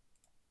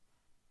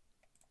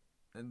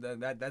 And then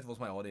that was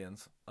my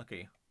audience.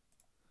 Okay.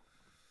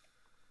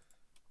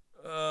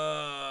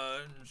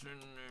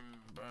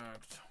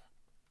 Impact.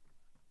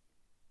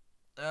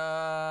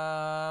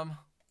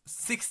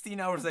 16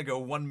 hours ago,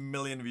 1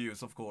 million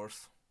views, of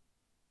course.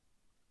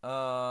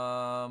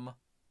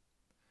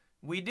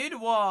 We did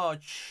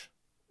watch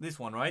this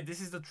one, right? This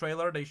is the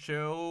trailer they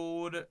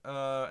showed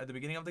at the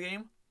beginning of the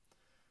game.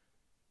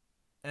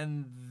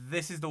 And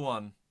this is the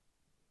one,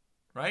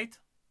 right?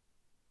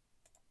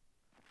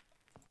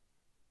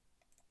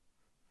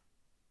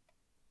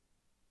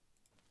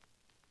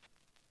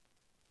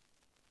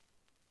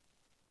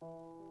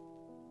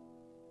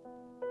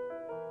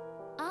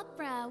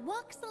 Opera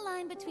walks the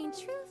line between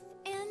truth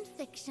and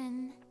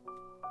fiction.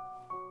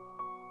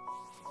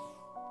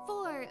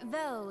 For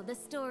though the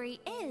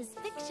story is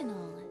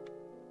fictional,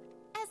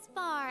 as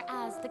far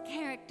as the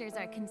characters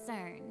are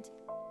concerned,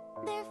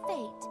 their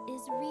fate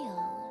is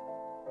real.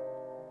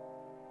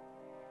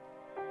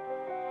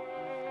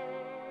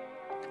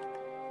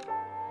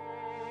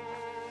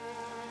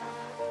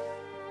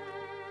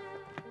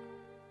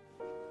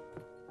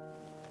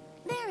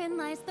 Therein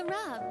lies the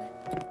rub.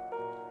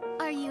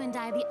 Are you and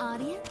I the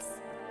audience,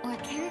 or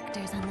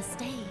characters on the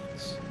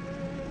stage?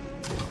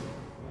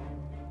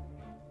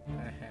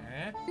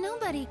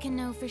 Nobody can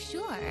know for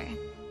sure.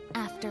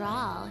 After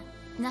all,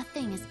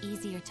 nothing is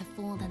easier to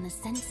fool than the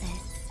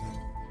senses.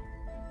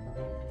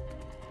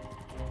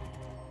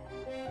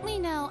 We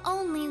know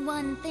only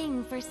one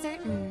thing for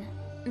certain,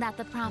 that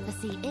the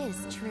prophecy is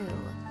true.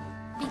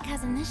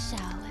 Because in this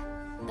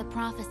show, the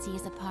prophecy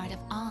is a part of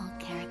all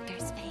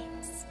characters'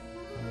 fates.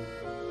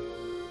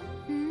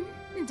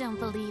 Don't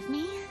believe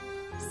me?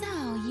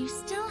 So, you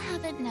still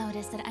haven't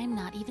noticed that I'm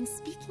not even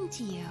speaking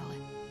to you.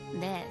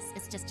 This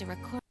is just a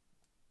record.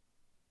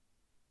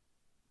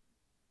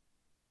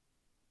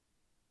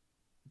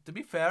 To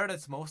be fair,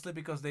 that's mostly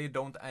because they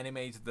don't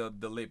animate the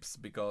lips,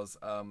 because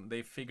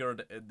they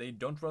figured they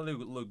don't really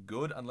look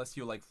good unless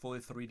you like fully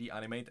 3D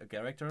animate a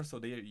character, so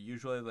they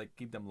usually like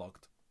keep them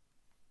locked.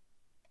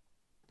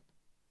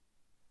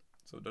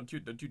 So don't you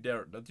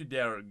dare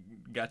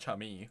gacha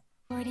me.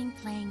 Recording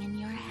playing in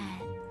your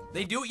head.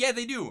 They do, yeah,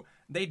 they do,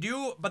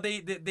 but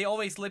they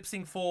always lip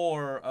sync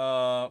for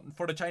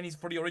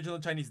the original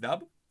Chinese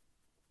dub,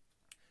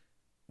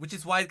 which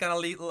is why it kind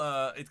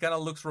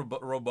of looks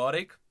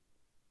robotic.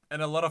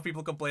 And a lot of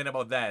people complain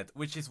about that,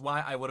 which is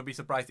why I wouldn't be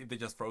surprised if they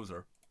just froze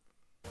her.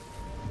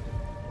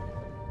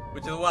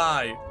 Which is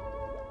why.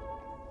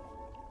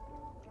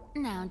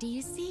 Now, do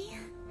you see?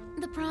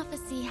 The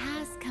prophecy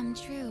has come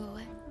true,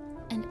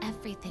 and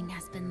everything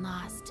has been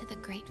lost to the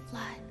Great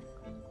Flood.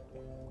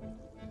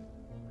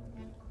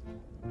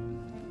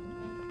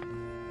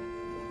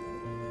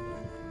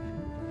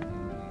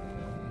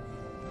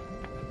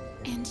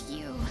 And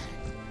you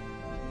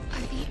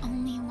are the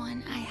only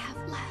one I have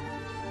left.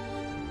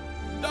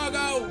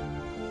 Doggo!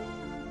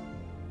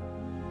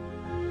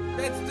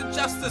 That's the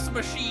justice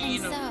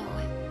machine! And so,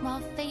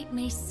 while fate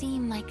may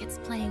seem like it's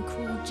playing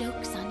cruel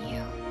jokes on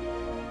you,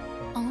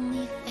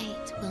 only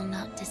fate will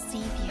not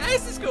deceive you. Yeah,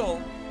 this is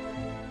cool!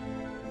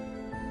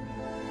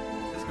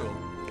 This is cool.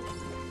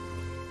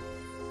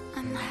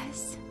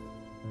 Unless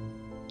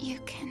you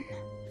can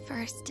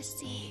first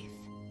deceive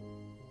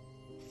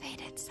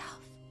fate itself.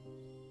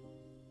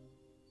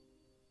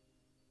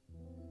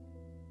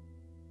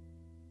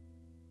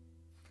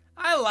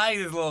 I like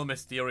this little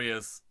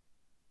mysterious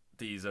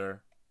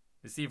teaser.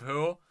 Deceive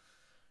who?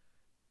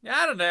 Yeah,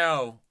 I don't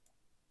know.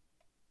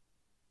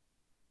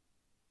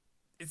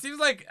 It seems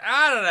like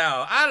I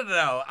don't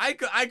know.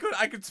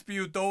 I could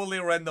spew totally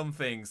random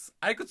things.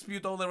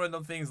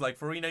 Like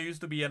Farina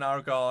used to be an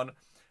Archon,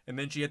 and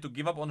then she had to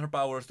give up on her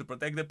powers to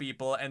protect the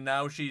people, and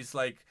now she's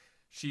like,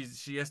 she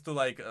has to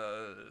like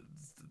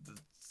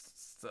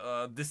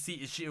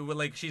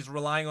she's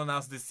relying on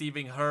us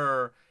deceiving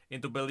her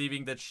into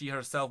believing that she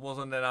herself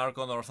wasn't an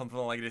Archon or something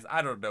like this.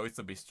 I don't know. It's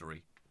a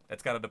mystery.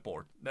 That's kind of the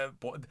port.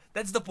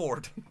 That's the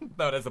port.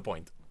 No, that's the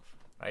point,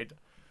 right?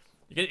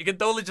 You can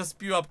totally just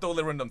spew up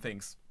totally random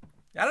things.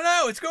 I don't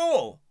know. It's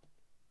cool.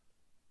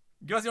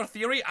 Give us your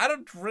theory. I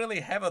don't really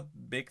have a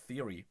big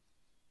theory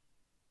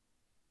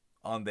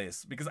on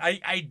this because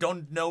I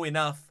don't know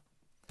enough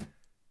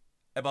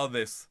about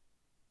this.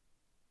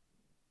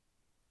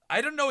 I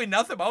don't know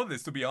enough about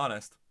this, to be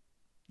honest.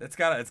 It's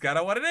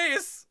kinda what it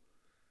is.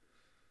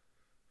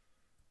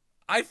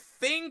 I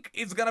think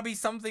it's gonna be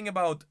something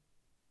about.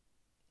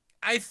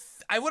 I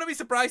wouldn't be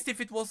surprised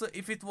if it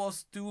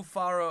was too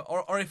far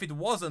or if it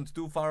wasn't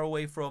too far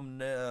away from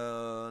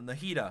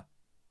Nahida.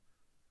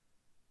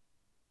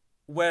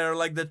 Where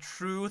like the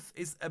truth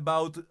is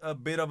about a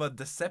bit of a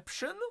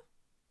deception,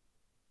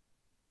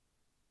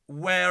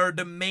 where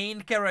the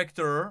main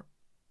character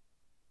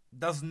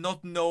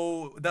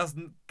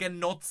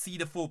cannot see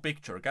the full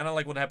picture, kind of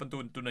like what happened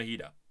to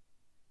Nahida.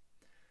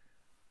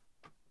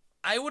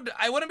 I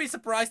wouldn't be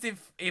surprised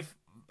if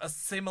a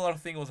similar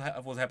thing was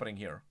happening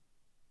here.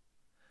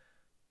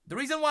 The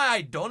reason why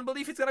I don't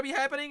believe it's gonna be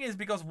happening is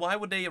because why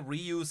would they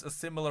reuse a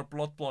similar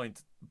plot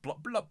point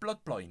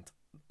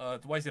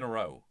twice in a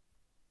row?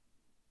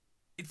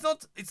 It's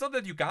not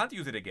that you can't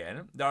use it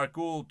again. There are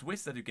cool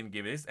twists that you can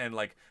give this and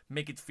like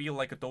make it feel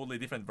like a totally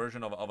different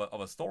version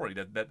of a story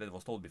that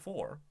was told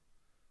before.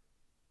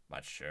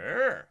 But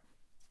sure,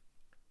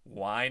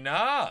 why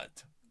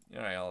not?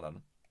 All right, hold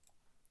on.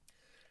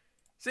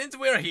 Since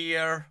we're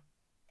here,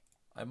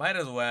 I might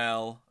as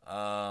well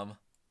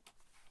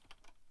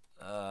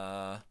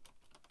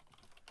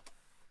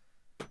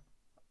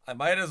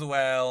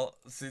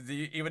since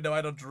even though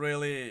I'm not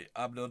really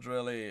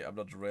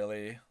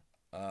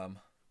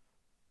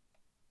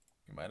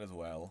you might as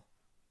well.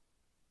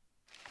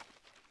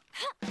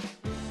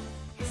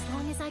 As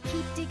long as I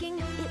keep digging,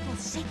 it will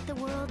shake the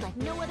world like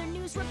no other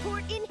news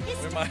report in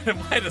history. We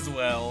might as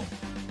well.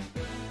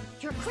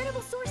 Your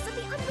credible source of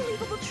the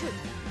unbelievable truth.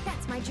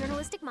 That's my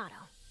journalistic motto.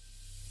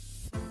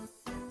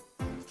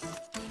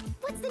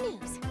 What's the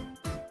news?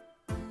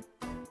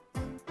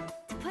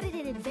 To put it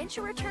in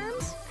adventurer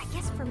terms, I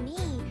guess for me,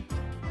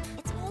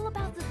 it's all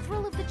about the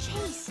thrill of the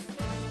chase.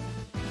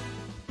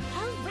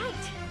 All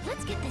right,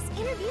 let's get this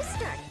interview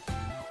started.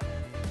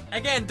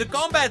 Again, the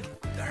combat,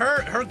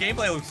 her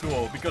gameplay looks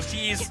cool because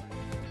she's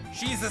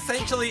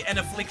essentially an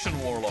affliction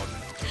warlock.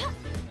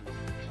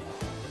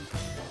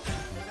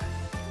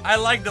 I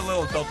like the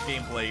little dot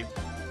gameplay.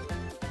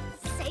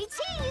 Say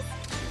cheese!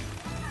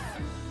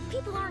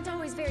 People aren't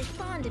always very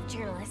fond of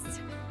journalists.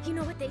 You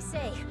know what they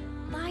say,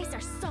 lies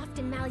are soft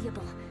and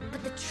malleable,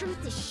 but the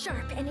truth is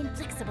sharp and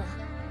inflexible.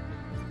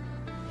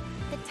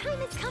 The time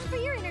has come for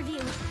your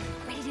interview.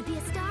 Ready to be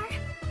a star?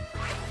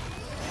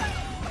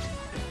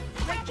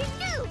 Breaking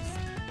news!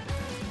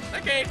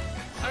 Okay,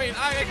 I mean,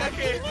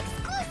 okay.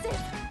 Exclusive!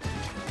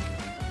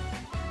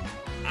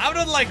 I'm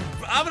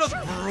not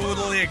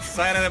brutally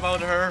excited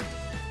about her.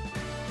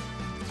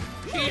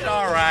 She's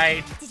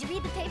alright. Did you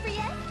read the paper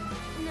yet?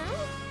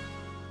 No?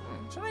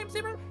 Chime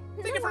Zimmer,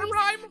 No thank you for the worries.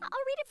 rhyme.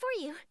 I'll read it for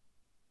you.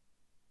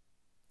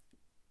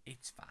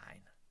 It's fine.